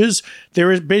little wedges, they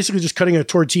were basically just cutting a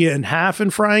tortilla in half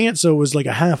and frying it. So it was like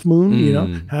a half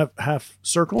moon, half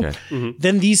circle. Okay. Mm-hmm.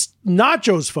 Then these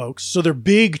nachos, folks, so they're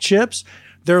big chips.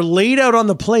 They're laid out on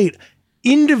the plate,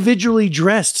 individually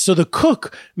dressed. So the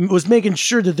cook was making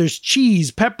sure that there's cheese,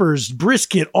 peppers,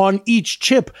 brisket on each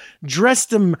chip,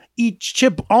 dressed them each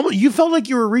chip. You felt like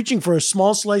you were reaching for a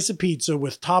small slice of pizza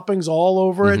with toppings all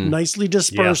over it, nicely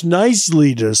dispersed,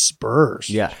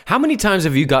 Yeah. How many times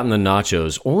have you gotten the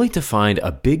nachos only to find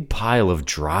a big pile of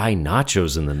dry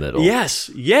nachos in the middle?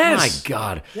 Yes. My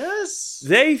God. Yes.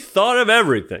 They thought of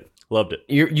everything. Loved it.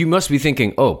 You must be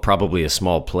thinking, oh, probably a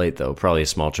small plate, though. Probably a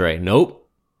small tray. Nope.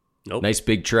 Nice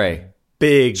big tray.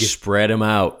 Big. Spread them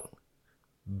out.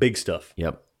 Big stuff.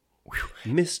 Yep.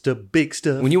 Mr. Big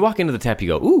Stuff. When you walk into the Tap, you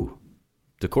go, ooh,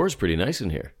 decor's pretty nice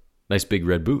in here. Nice big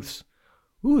red booths.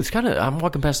 Ooh, it's kind of, I'm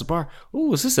walking past the bar.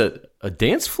 Ooh, is this a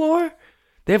dance floor?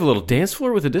 They have a little dance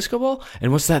floor with a disco ball?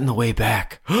 And what's that in the way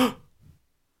back?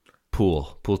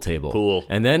 Pool table. Pool.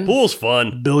 And then pool's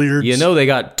fun. Billiards. You know they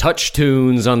got touch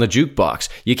tunes on the jukebox.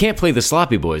 You can't play the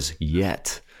Sloppy Boys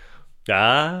yet.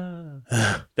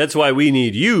 That's why we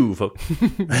need you, folks.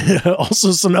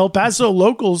 Also, some El Paso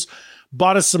locals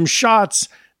bought us some shots.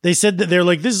 They said that they're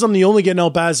like, this is something you only get in El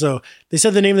Paso. They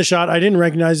said the name of the shot. I didn't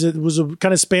recognize it. It was a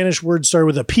kind of Spanish word, started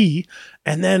with a P.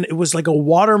 And then it was like a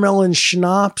watermelon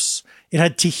schnapps. It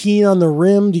had tahini on the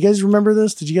rim. Do you guys remember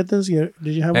this? Did you get this? Did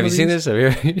you have? Have you seen this?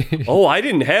 Oh, I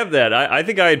didn't have that. I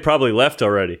think I had probably left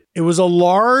already. It was a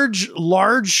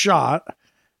large shot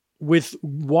with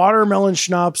watermelon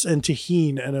schnapps and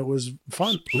tahini, and it was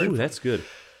fun. Ooh, that's good.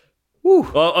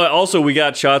 Also, we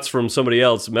got shots from somebody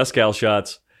else, mezcal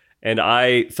shots, and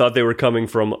I thought they were coming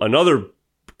from another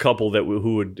couple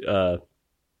who had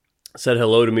said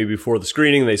hello to me before the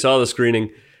screening. They saw the screening,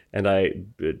 and I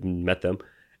met them.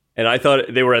 And I thought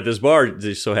they were at this bar.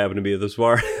 They so happened to be at this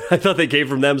bar. I thought they came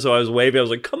from them, so I was waving. I was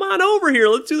like, come on over here.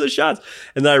 Let's do the shots.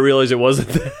 And then I realized it wasn't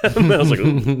them. And I was like, ooh.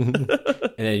 And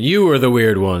then you were the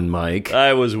weird one, Mike.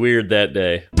 I was weird that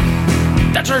day.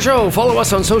 That's our show. Follow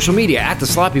us on social media at The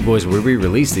Sloppy Boys, where we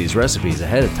release these recipes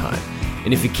ahead of time.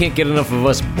 And if you can't get enough of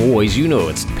us boys, you know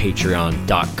it's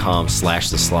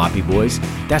patreon.com/The Sloppy Boys.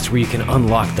 That's where you can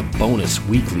unlock the bonus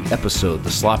weekly episode, The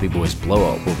Sloppy Boys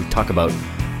Blowout, where we talk about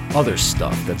other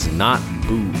stuff that's not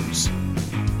booze.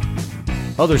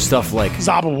 Other stuff like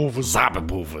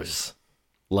Zababoofers.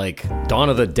 Like Dawn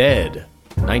of the Dead,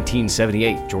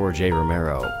 1978, George A.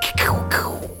 Romero.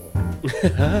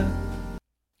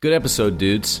 Good episode,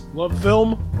 dudes. Love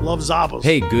film, love Zabas.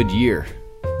 Hey, good year.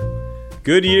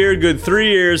 Good year, good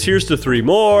 3 years. Here's to 3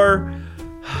 more.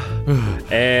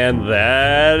 And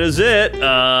that is it.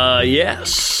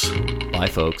 Yes. Bye,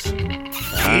 folks.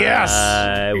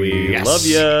 Yes. We love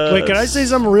you. Wait, can I say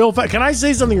something real fast? Can I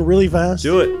say something really fast?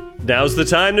 Do it. Now's the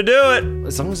time to do it.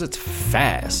 As long as it's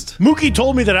fast. Mookie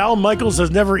told me that Al Michaels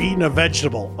has never eaten a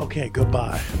vegetable. Okay,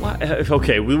 goodbye. What?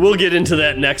 Okay, we will get into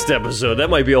that next episode. That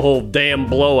might be a whole damn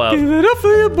blowout. Give it up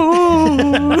for your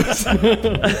boys.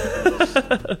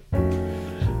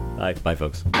 Bye,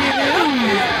 folks. Give it up for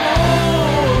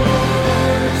your boys.